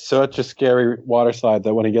 but it's such a scary water slide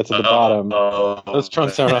that when he gets at the bottom, those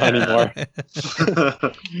trunks aren't on anymore.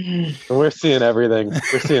 And we're seeing everything.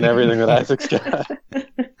 We're seeing everything that Isaac's got.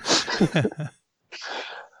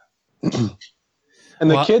 And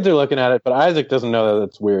the kids are looking at it, but Isaac doesn't know that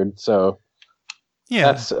it's weird. So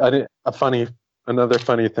that's another funny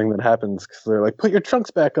thing that happens, because they're like, "Put your trunks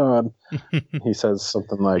back on." He says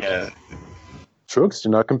something like, "Trunks do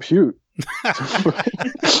not compute."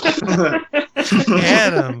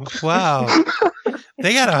 Adam, wow.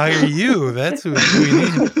 They gotta hire you. That's who we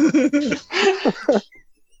need.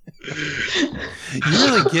 You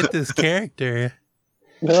really get this character.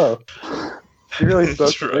 No. You really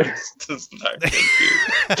spoke to me. Does not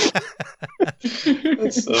compute.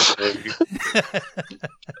 That's so funny.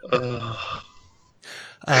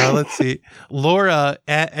 Let's see. Laura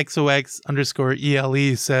at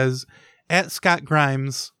XOX_ELE says, at Scott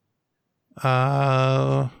Grimes.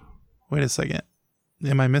 Wait a second.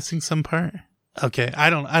 Am I missing some part? Okay, I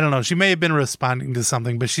don't know. She may have been responding to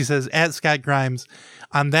something, but she says, at Scott Grimes,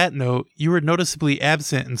 on that note, you were noticeably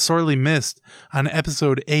absent and sorely missed on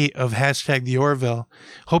episode 8 of Hashtag the Orville.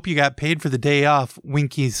 Hope you got paid for the day off.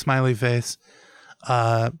 Winky smiley face.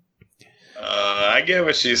 I get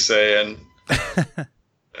what she's saying.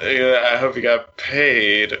 I hope you got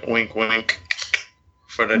paid. Wink, wink.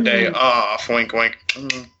 For the day off. Wink, wink.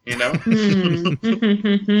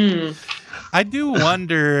 I do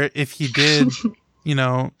wonder if he did,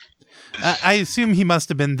 I assume he must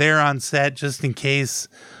have been there on set just in case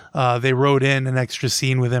they wrote in an extra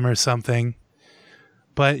scene with him or something.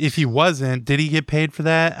 But if he wasn't, did he get paid for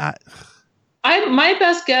that? My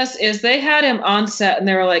best guess is they had him on set and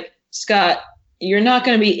they were like, Scott, you're not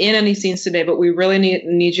going to be in any scenes today, but we really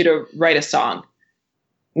need you to write a song.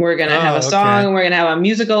 We're going to have a song. And we're going to have a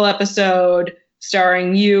musical episode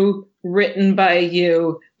starring you, written by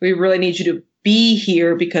you. We really need you to be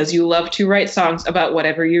here because you love to write songs about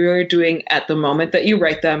whatever you're doing at the moment that you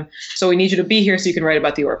write them. So we need you to be here so you can write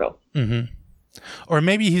about the Orville. Mm-hmm. Or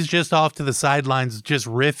maybe he's just off to the sidelines just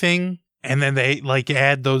riffing, and then they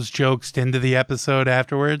add those jokes into the episode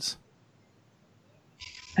afterwards.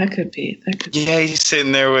 That could be. Yeah, he's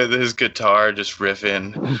sitting there with his guitar, just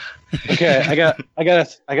riffing. Okay, I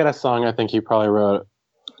got a song I think he probably wrote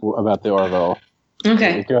about the Orville.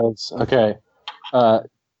 Okay. It goes,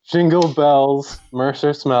 jingle bells,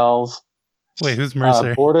 Mercer smells. Wait, who's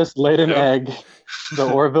Mercer? Bortus laid an egg.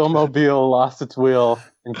 The Orville mobile lost its wheel,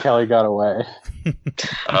 and Kelly got away.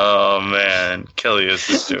 Oh man, Kelly is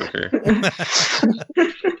the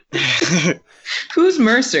Joker. Who's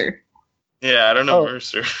Mercer? Yeah, I don't know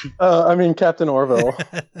Mercer. I mean Captain Orville.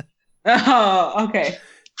 Oh, okay.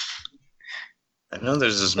 I know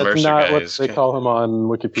there's this That's Mercer not guy. what they call him on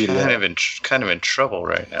Wikipedia. Kind of in trouble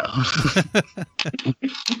right now.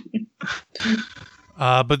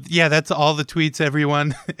 But yeah, that's all the tweets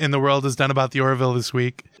everyone in the world has done about the Orville this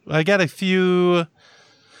week. I got a few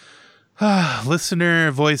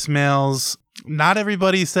listener voicemails. Not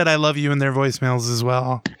everybody said I love you in their voicemails as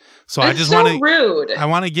well. So That's I just so want to rude. I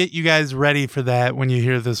want to get you guys ready for that when you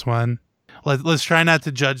hear this one. Let's try not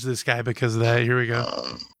to judge this guy because of that. Here we go.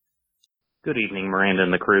 Good evening, Miranda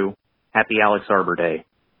and the crew. Happy Alex Arbor Day.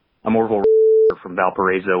 I'm Orville from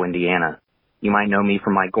Valparaiso, Indiana. You might know me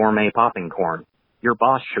from my gourmet popping corn. Your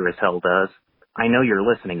boss sure as hell does. I know you're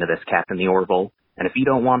listening to this, Captain the Orville, and if you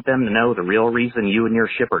don't want them to know the real reason you and your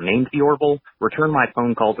ship are named the Orville, return my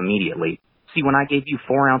phone calls immediately. See, when I gave you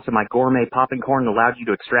 4 ounces of my gourmet popping corn and allowed you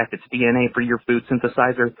to extract its DNA for your food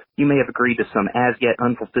synthesizer, you may have agreed to some as-yet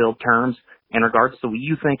unfulfilled terms. In regards to what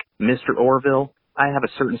you think, Mr. Orville, I have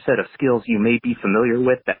a certain set of skills you may be familiar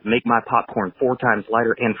with that make my popcorn 4 times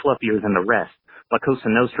lighter and fluffier than the rest. La Cosa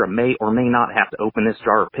Nostra may or may not have to open this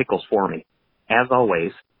jar of pickles for me. As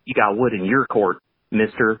always, you got wood in your court,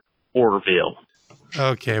 Mr. Orville.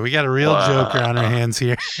 Okay, we got a real Joker on our hands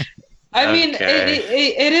here. I mean,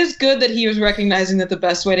 it is good that he was recognizing that the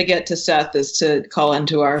best way to get to Seth is to call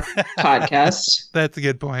into our podcast. That's a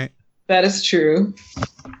good point. That is true.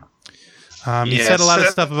 You said a lot of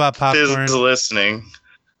stuff about popcorn. Is listening.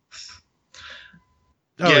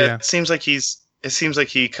 It seems like this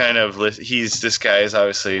guy is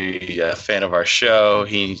obviously a fan of our show.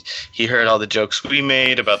 He heard all the jokes we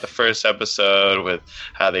made about the first episode with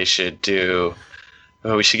how they should do.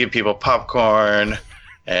 We should give people popcorn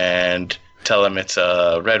and tell them it's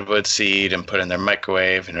a redwood seed and put it in their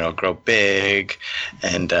microwave and it'll grow big.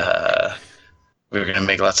 And we're going to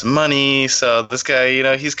make lots of money. So this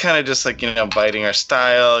guy, he's kind of just like, biting our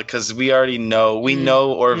style because we already know. We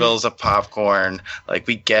know Orville's a popcorn. Like,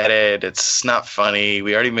 we get it. It's not funny.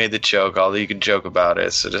 We already made the joke, although you can joke about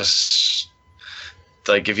it. So just,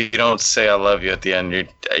 like, if you don't say I love you at the end, you're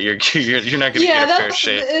not going to get a fair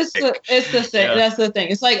shake. It's the thing. Yeah. That's the thing.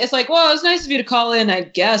 It's like, well, it's nice of you to call in, I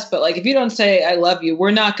guess. But, like, if you don't say I love you,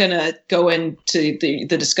 we're not going to go into the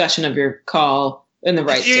discussion of your call in the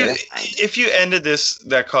right state of mind. If you ended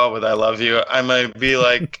that call with "I love you," I might be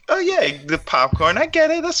like, "Oh yeah, the popcorn. I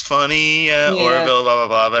get it. That's funny." Orville, blah blah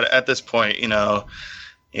blah. But at this point, you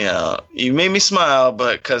made me smile,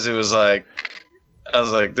 but because it was like, I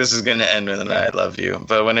was like, "This is gonna end with an I love you."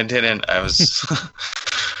 But when it didn't, I was,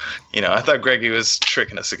 I thought Greggy was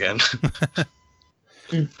tricking us again.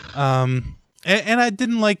 And I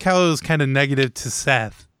didn't like how it was kind of negative to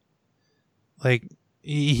Seth. Like,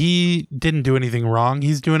 he didn't do anything wrong.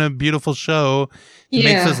 He's doing a beautiful show. He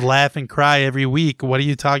makes us laugh and cry every week. What are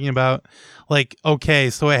you talking about? Like, okay,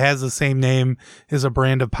 so it has the same name as a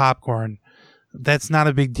brand of popcorn. That's not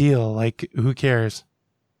a big deal. Like, who cares?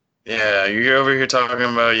 Yeah, you're over here talking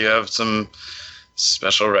about you have some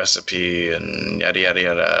special recipe and yada yada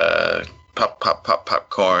yada.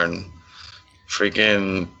 Popcorn.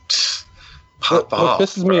 Freaking pop off. What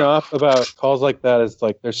pisses me off about calls like that is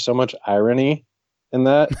like there's so much irony in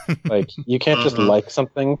that. Like, you can't just like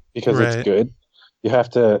something because it's good. You have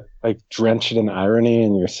to like drench it in irony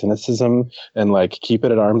and your cynicism and like keep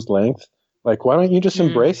it at arm's length. Like, why don't you just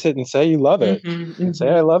embrace it and say you love it? And say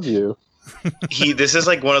I love you. This is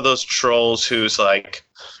like one of those trolls who's like,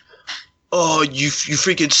 "Oh, you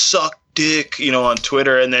freaking suck dick," on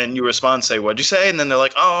Twitter, and then you respond and say, "What'd you say?" And then they're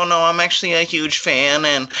like, "Oh no, I'm actually a huge fan,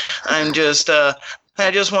 and I'm just I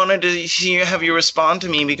just wanted to have you respond to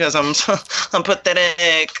me because I'm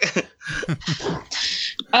pathetic."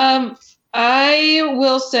 I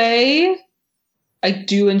will say I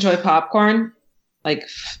do enjoy popcorn. Like,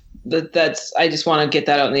 that's, I just want to get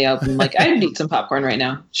that out in the open. Like, I'd eat some popcorn right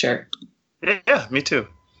now. Sure. Yeah, me too.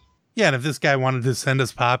 Yeah, and if this guy wanted to send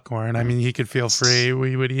us popcorn, I mean, he could feel free.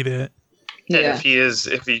 We would eat it. Yeah.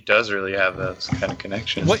 If he does really have those kind of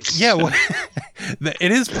connections.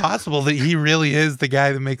 It is possible that he really is the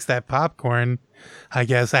guy that makes that popcorn. I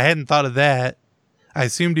guess I hadn't thought of that. I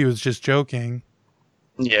assumed he was just joking.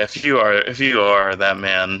 Yeah, if you are that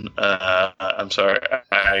man, I'm sorry.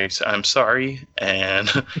 I'm sorry,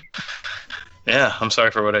 and yeah, I'm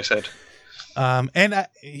sorry for what I said. And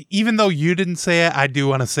even though you didn't say it, I do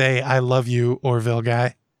want to say I love you, Orville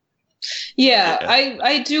guy. Yeah,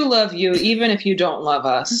 I do love you, even if you don't love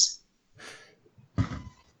us.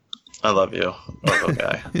 I love you, Orville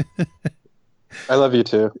guy. I love you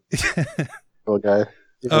too, Orville guy.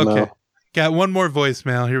 Okay, got one more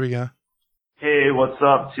voicemail. Here we go. Hey, what's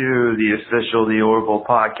up to the official The Orville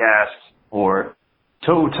podcast or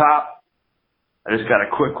Toe Top? I just got a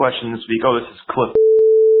quick question this week. Oh, this is Cliff,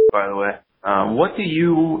 by the way. What do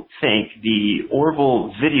you think the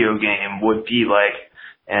Orville video game would be like?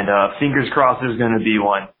 And fingers crossed there's going to be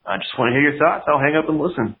one. I just want to hear your thoughts. I'll hang up and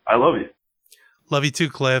listen. I love you. Love you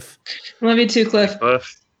too, Cliff. Love you too, Cliff.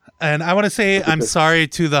 And I want to say I'm sorry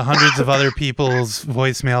to the hundreds of other people's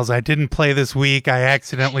voicemails I didn't play this week. I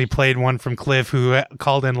accidentally played one from Cliff, who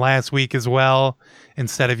called in last week as well,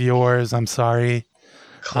 instead of yours. I'm sorry.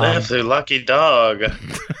 Cliff, the lucky dog.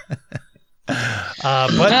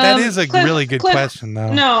 But that is a Cliff, really good question,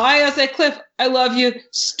 though. No, I gotta say, Cliff, I love you.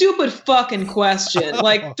 Stupid fucking question.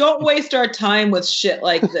 Like, don't waste our time with shit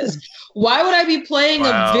like this. Why would I be playing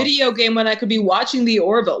a video game when I could be watching the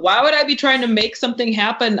Orville? Why would I be trying to make something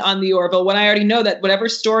happen on the Orville when I already know that whatever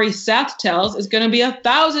story Seth tells is going to be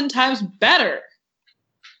 1,000 times better?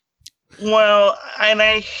 Well, and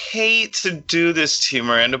I hate to do this to you,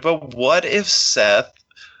 Miranda, but what if Seth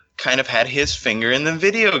kind of had his finger in the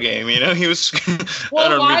video game? You know, he was, Well, I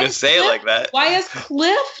don't why mean to is say it Cliff- like that. Why is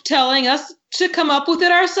Cliff telling us to come up with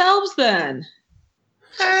it ourselves then?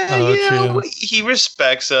 He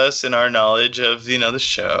respects us and our knowledge of, the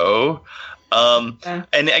show. And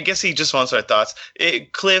I guess he just wants our thoughts.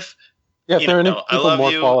 Cliff, Yeah, if there are any I people love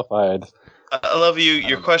more you. qualified. I love you.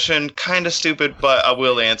 Your question kind of stupid, but I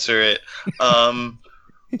will answer it.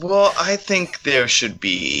 Well, I think there should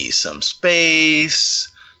be some space,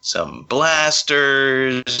 some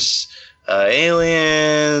blasters,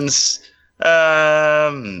 aliens,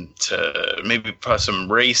 to maybe some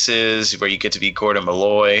races where you get to be Gordon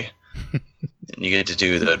Malloy and you get to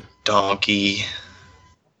do the donkey.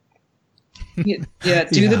 Yeah,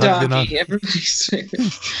 do the donkey. Everybody's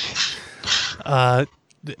favorite.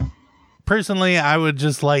 Personally, I would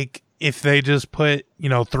just like if they just put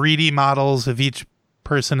 3D models of each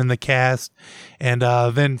person in the cast, and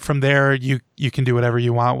then from there you can do whatever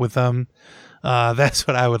you want with them. That's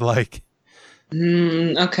what I would like.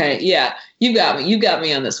 Okay, yeah, you got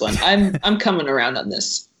me on this one. I'm coming around on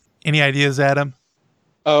this. Any ideas, Adam?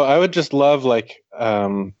 Oh, I would just love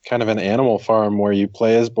kind of an Animal Farm where you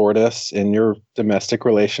play as Bortus in your domestic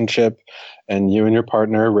relationship, and you and your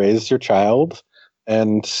partner raise your child,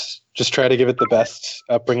 and just try to give it the best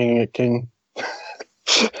upbringing it can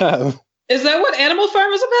have. Is that what Animal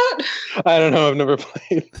Farm is about? I don't know. I've never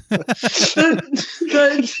played.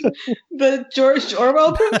 the George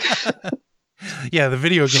Orwell book? Yeah, the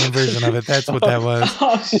video game version of it. That's what that was.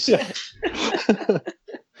 Oh, shit.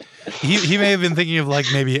 He may have been thinking of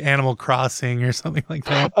maybe Animal Crossing or something like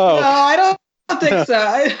that. Oh. No, I don't think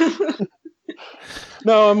so.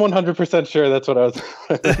 No, I'm 100% sure that's what I was.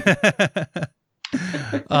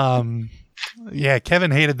 Yeah,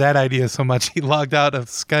 Kevin hated that idea so much he logged out of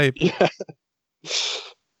Skype. Yeah.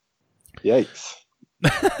 Yikes.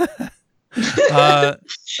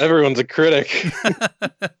 Everyone's a critic.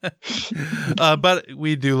 But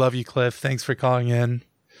we do love you, Cliff. Thanks for calling in.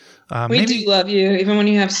 We do love you, even when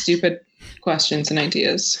you have stupid questions and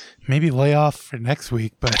ideas. Maybe lay off for next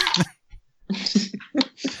week, but you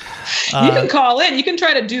can call in. You can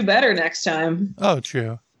try to do better next time. Oh,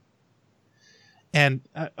 true. And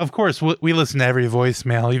of course, we listen to every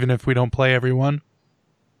voicemail, even if we don't play everyone.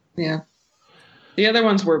 Yeah. The other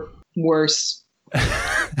ones were worse.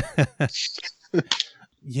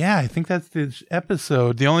 Yeah, I think that's the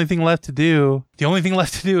episode. The only thing left to do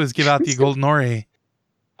is give out the Golden Ori.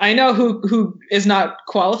 I know who is not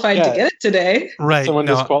qualified to get it today. Right. Someone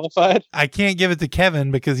disqualified? I can't give it to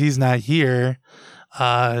Kevin because he's not here.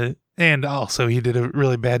 And also he did a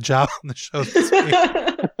really bad job on the show this week.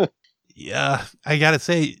 Yeah, I got to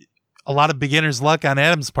say, a lot of beginner's luck on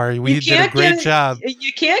Adam's part. We did a great job.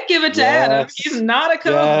 You can't give it to Adam. He's not a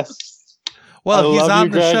co-host. Yes. Well, he's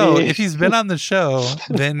on the show. If he's been on the show,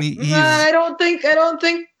 then he's... I don't think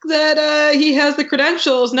that he has the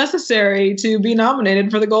credentials necessary to be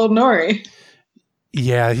nominated for the Golden Ori.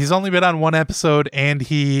 Yeah, he's only been on one episode, and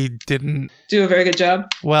he didn't... do a very good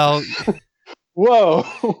job. Well... Whoa!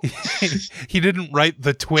 he didn't write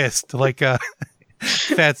the twist like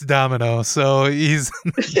Fats Domino, so he's...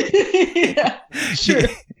 Yeah, sure.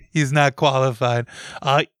 He's not qualified.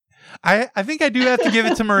 I think I do have to give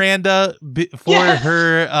it to Miranda for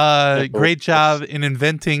her great job in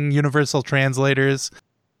inventing universal translators.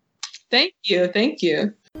 Thank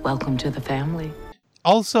you. Welcome to the family.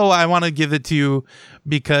 Also, I want to give it to you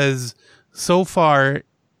because so far,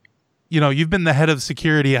 you've been the head of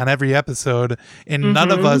security on every episode, and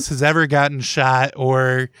none of us has ever gotten shot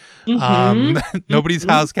or nobody's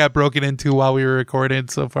house got broken into while we were recording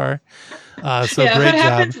so far. So yeah, great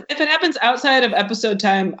job. If it happens outside of episode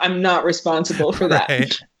time, I'm not responsible for that.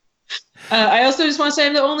 Right. I also just want to say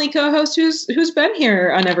I'm the only co-host who's been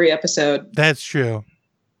here on every episode. That's true.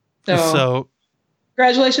 So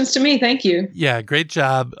congratulations to me. Thank you. Yeah, great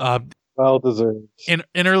job. Well deserved. In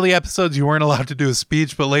early episodes, you weren't allowed to do a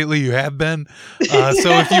speech, but lately you have been.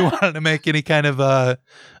 So if you wanted to make any kind of a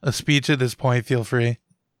speech at this point, feel free.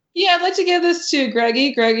 Yeah, I'd like to give this to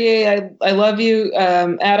Greggy. Greggy, I love you.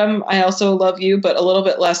 Adam, I also love you, but a little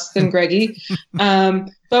bit less than Greggy.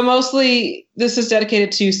 But mostly, this is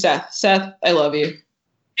dedicated to Seth. Seth, I love you.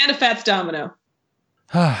 And a Fats Domino.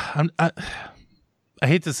 I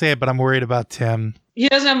hate to say it, but I'm worried about Tim. He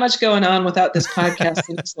doesn't have much going on without this podcast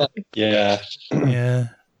in his life. Yeah. Yeah.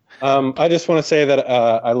 I just want to say that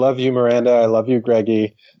I love you, Miranda. I love you,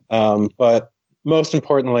 Greggy. But most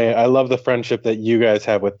importantly, I love the friendship that you guys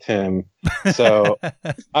have with Tim. So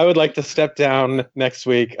I would like to step down next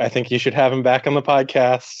week. I think you should have him back on the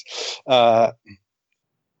podcast.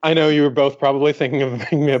 I know you were both probably thinking of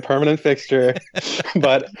making me a permanent fixture,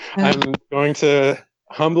 but I'm going to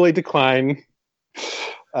humbly decline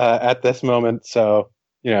at this moment. So,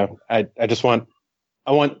 I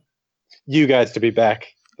want you guys to be back.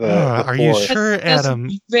 Are you sure, Adam?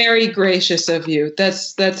 That's very gracious of you.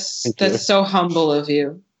 That's so humble of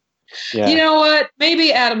you. Yeah. You know what?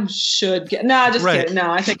 Maybe Adam should get. Just kidding.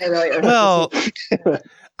 No, I think I really. Well,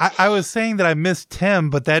 I was saying that I missed Tim,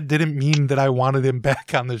 but that didn't mean that I wanted him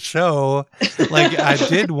back on the show. Like I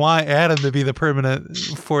did want Adam to be the permanent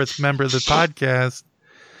fourth member of the podcast.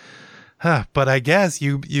 But I guess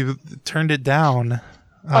you turned it down.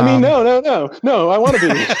 I mean, no. I want to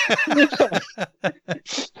be.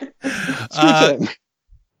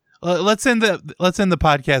 Let's end the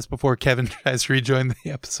podcast before Kevin tries to rejoin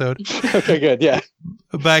the episode. Okay, good. Yeah.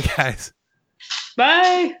 Bye, guys.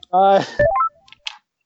 Bye. Bye.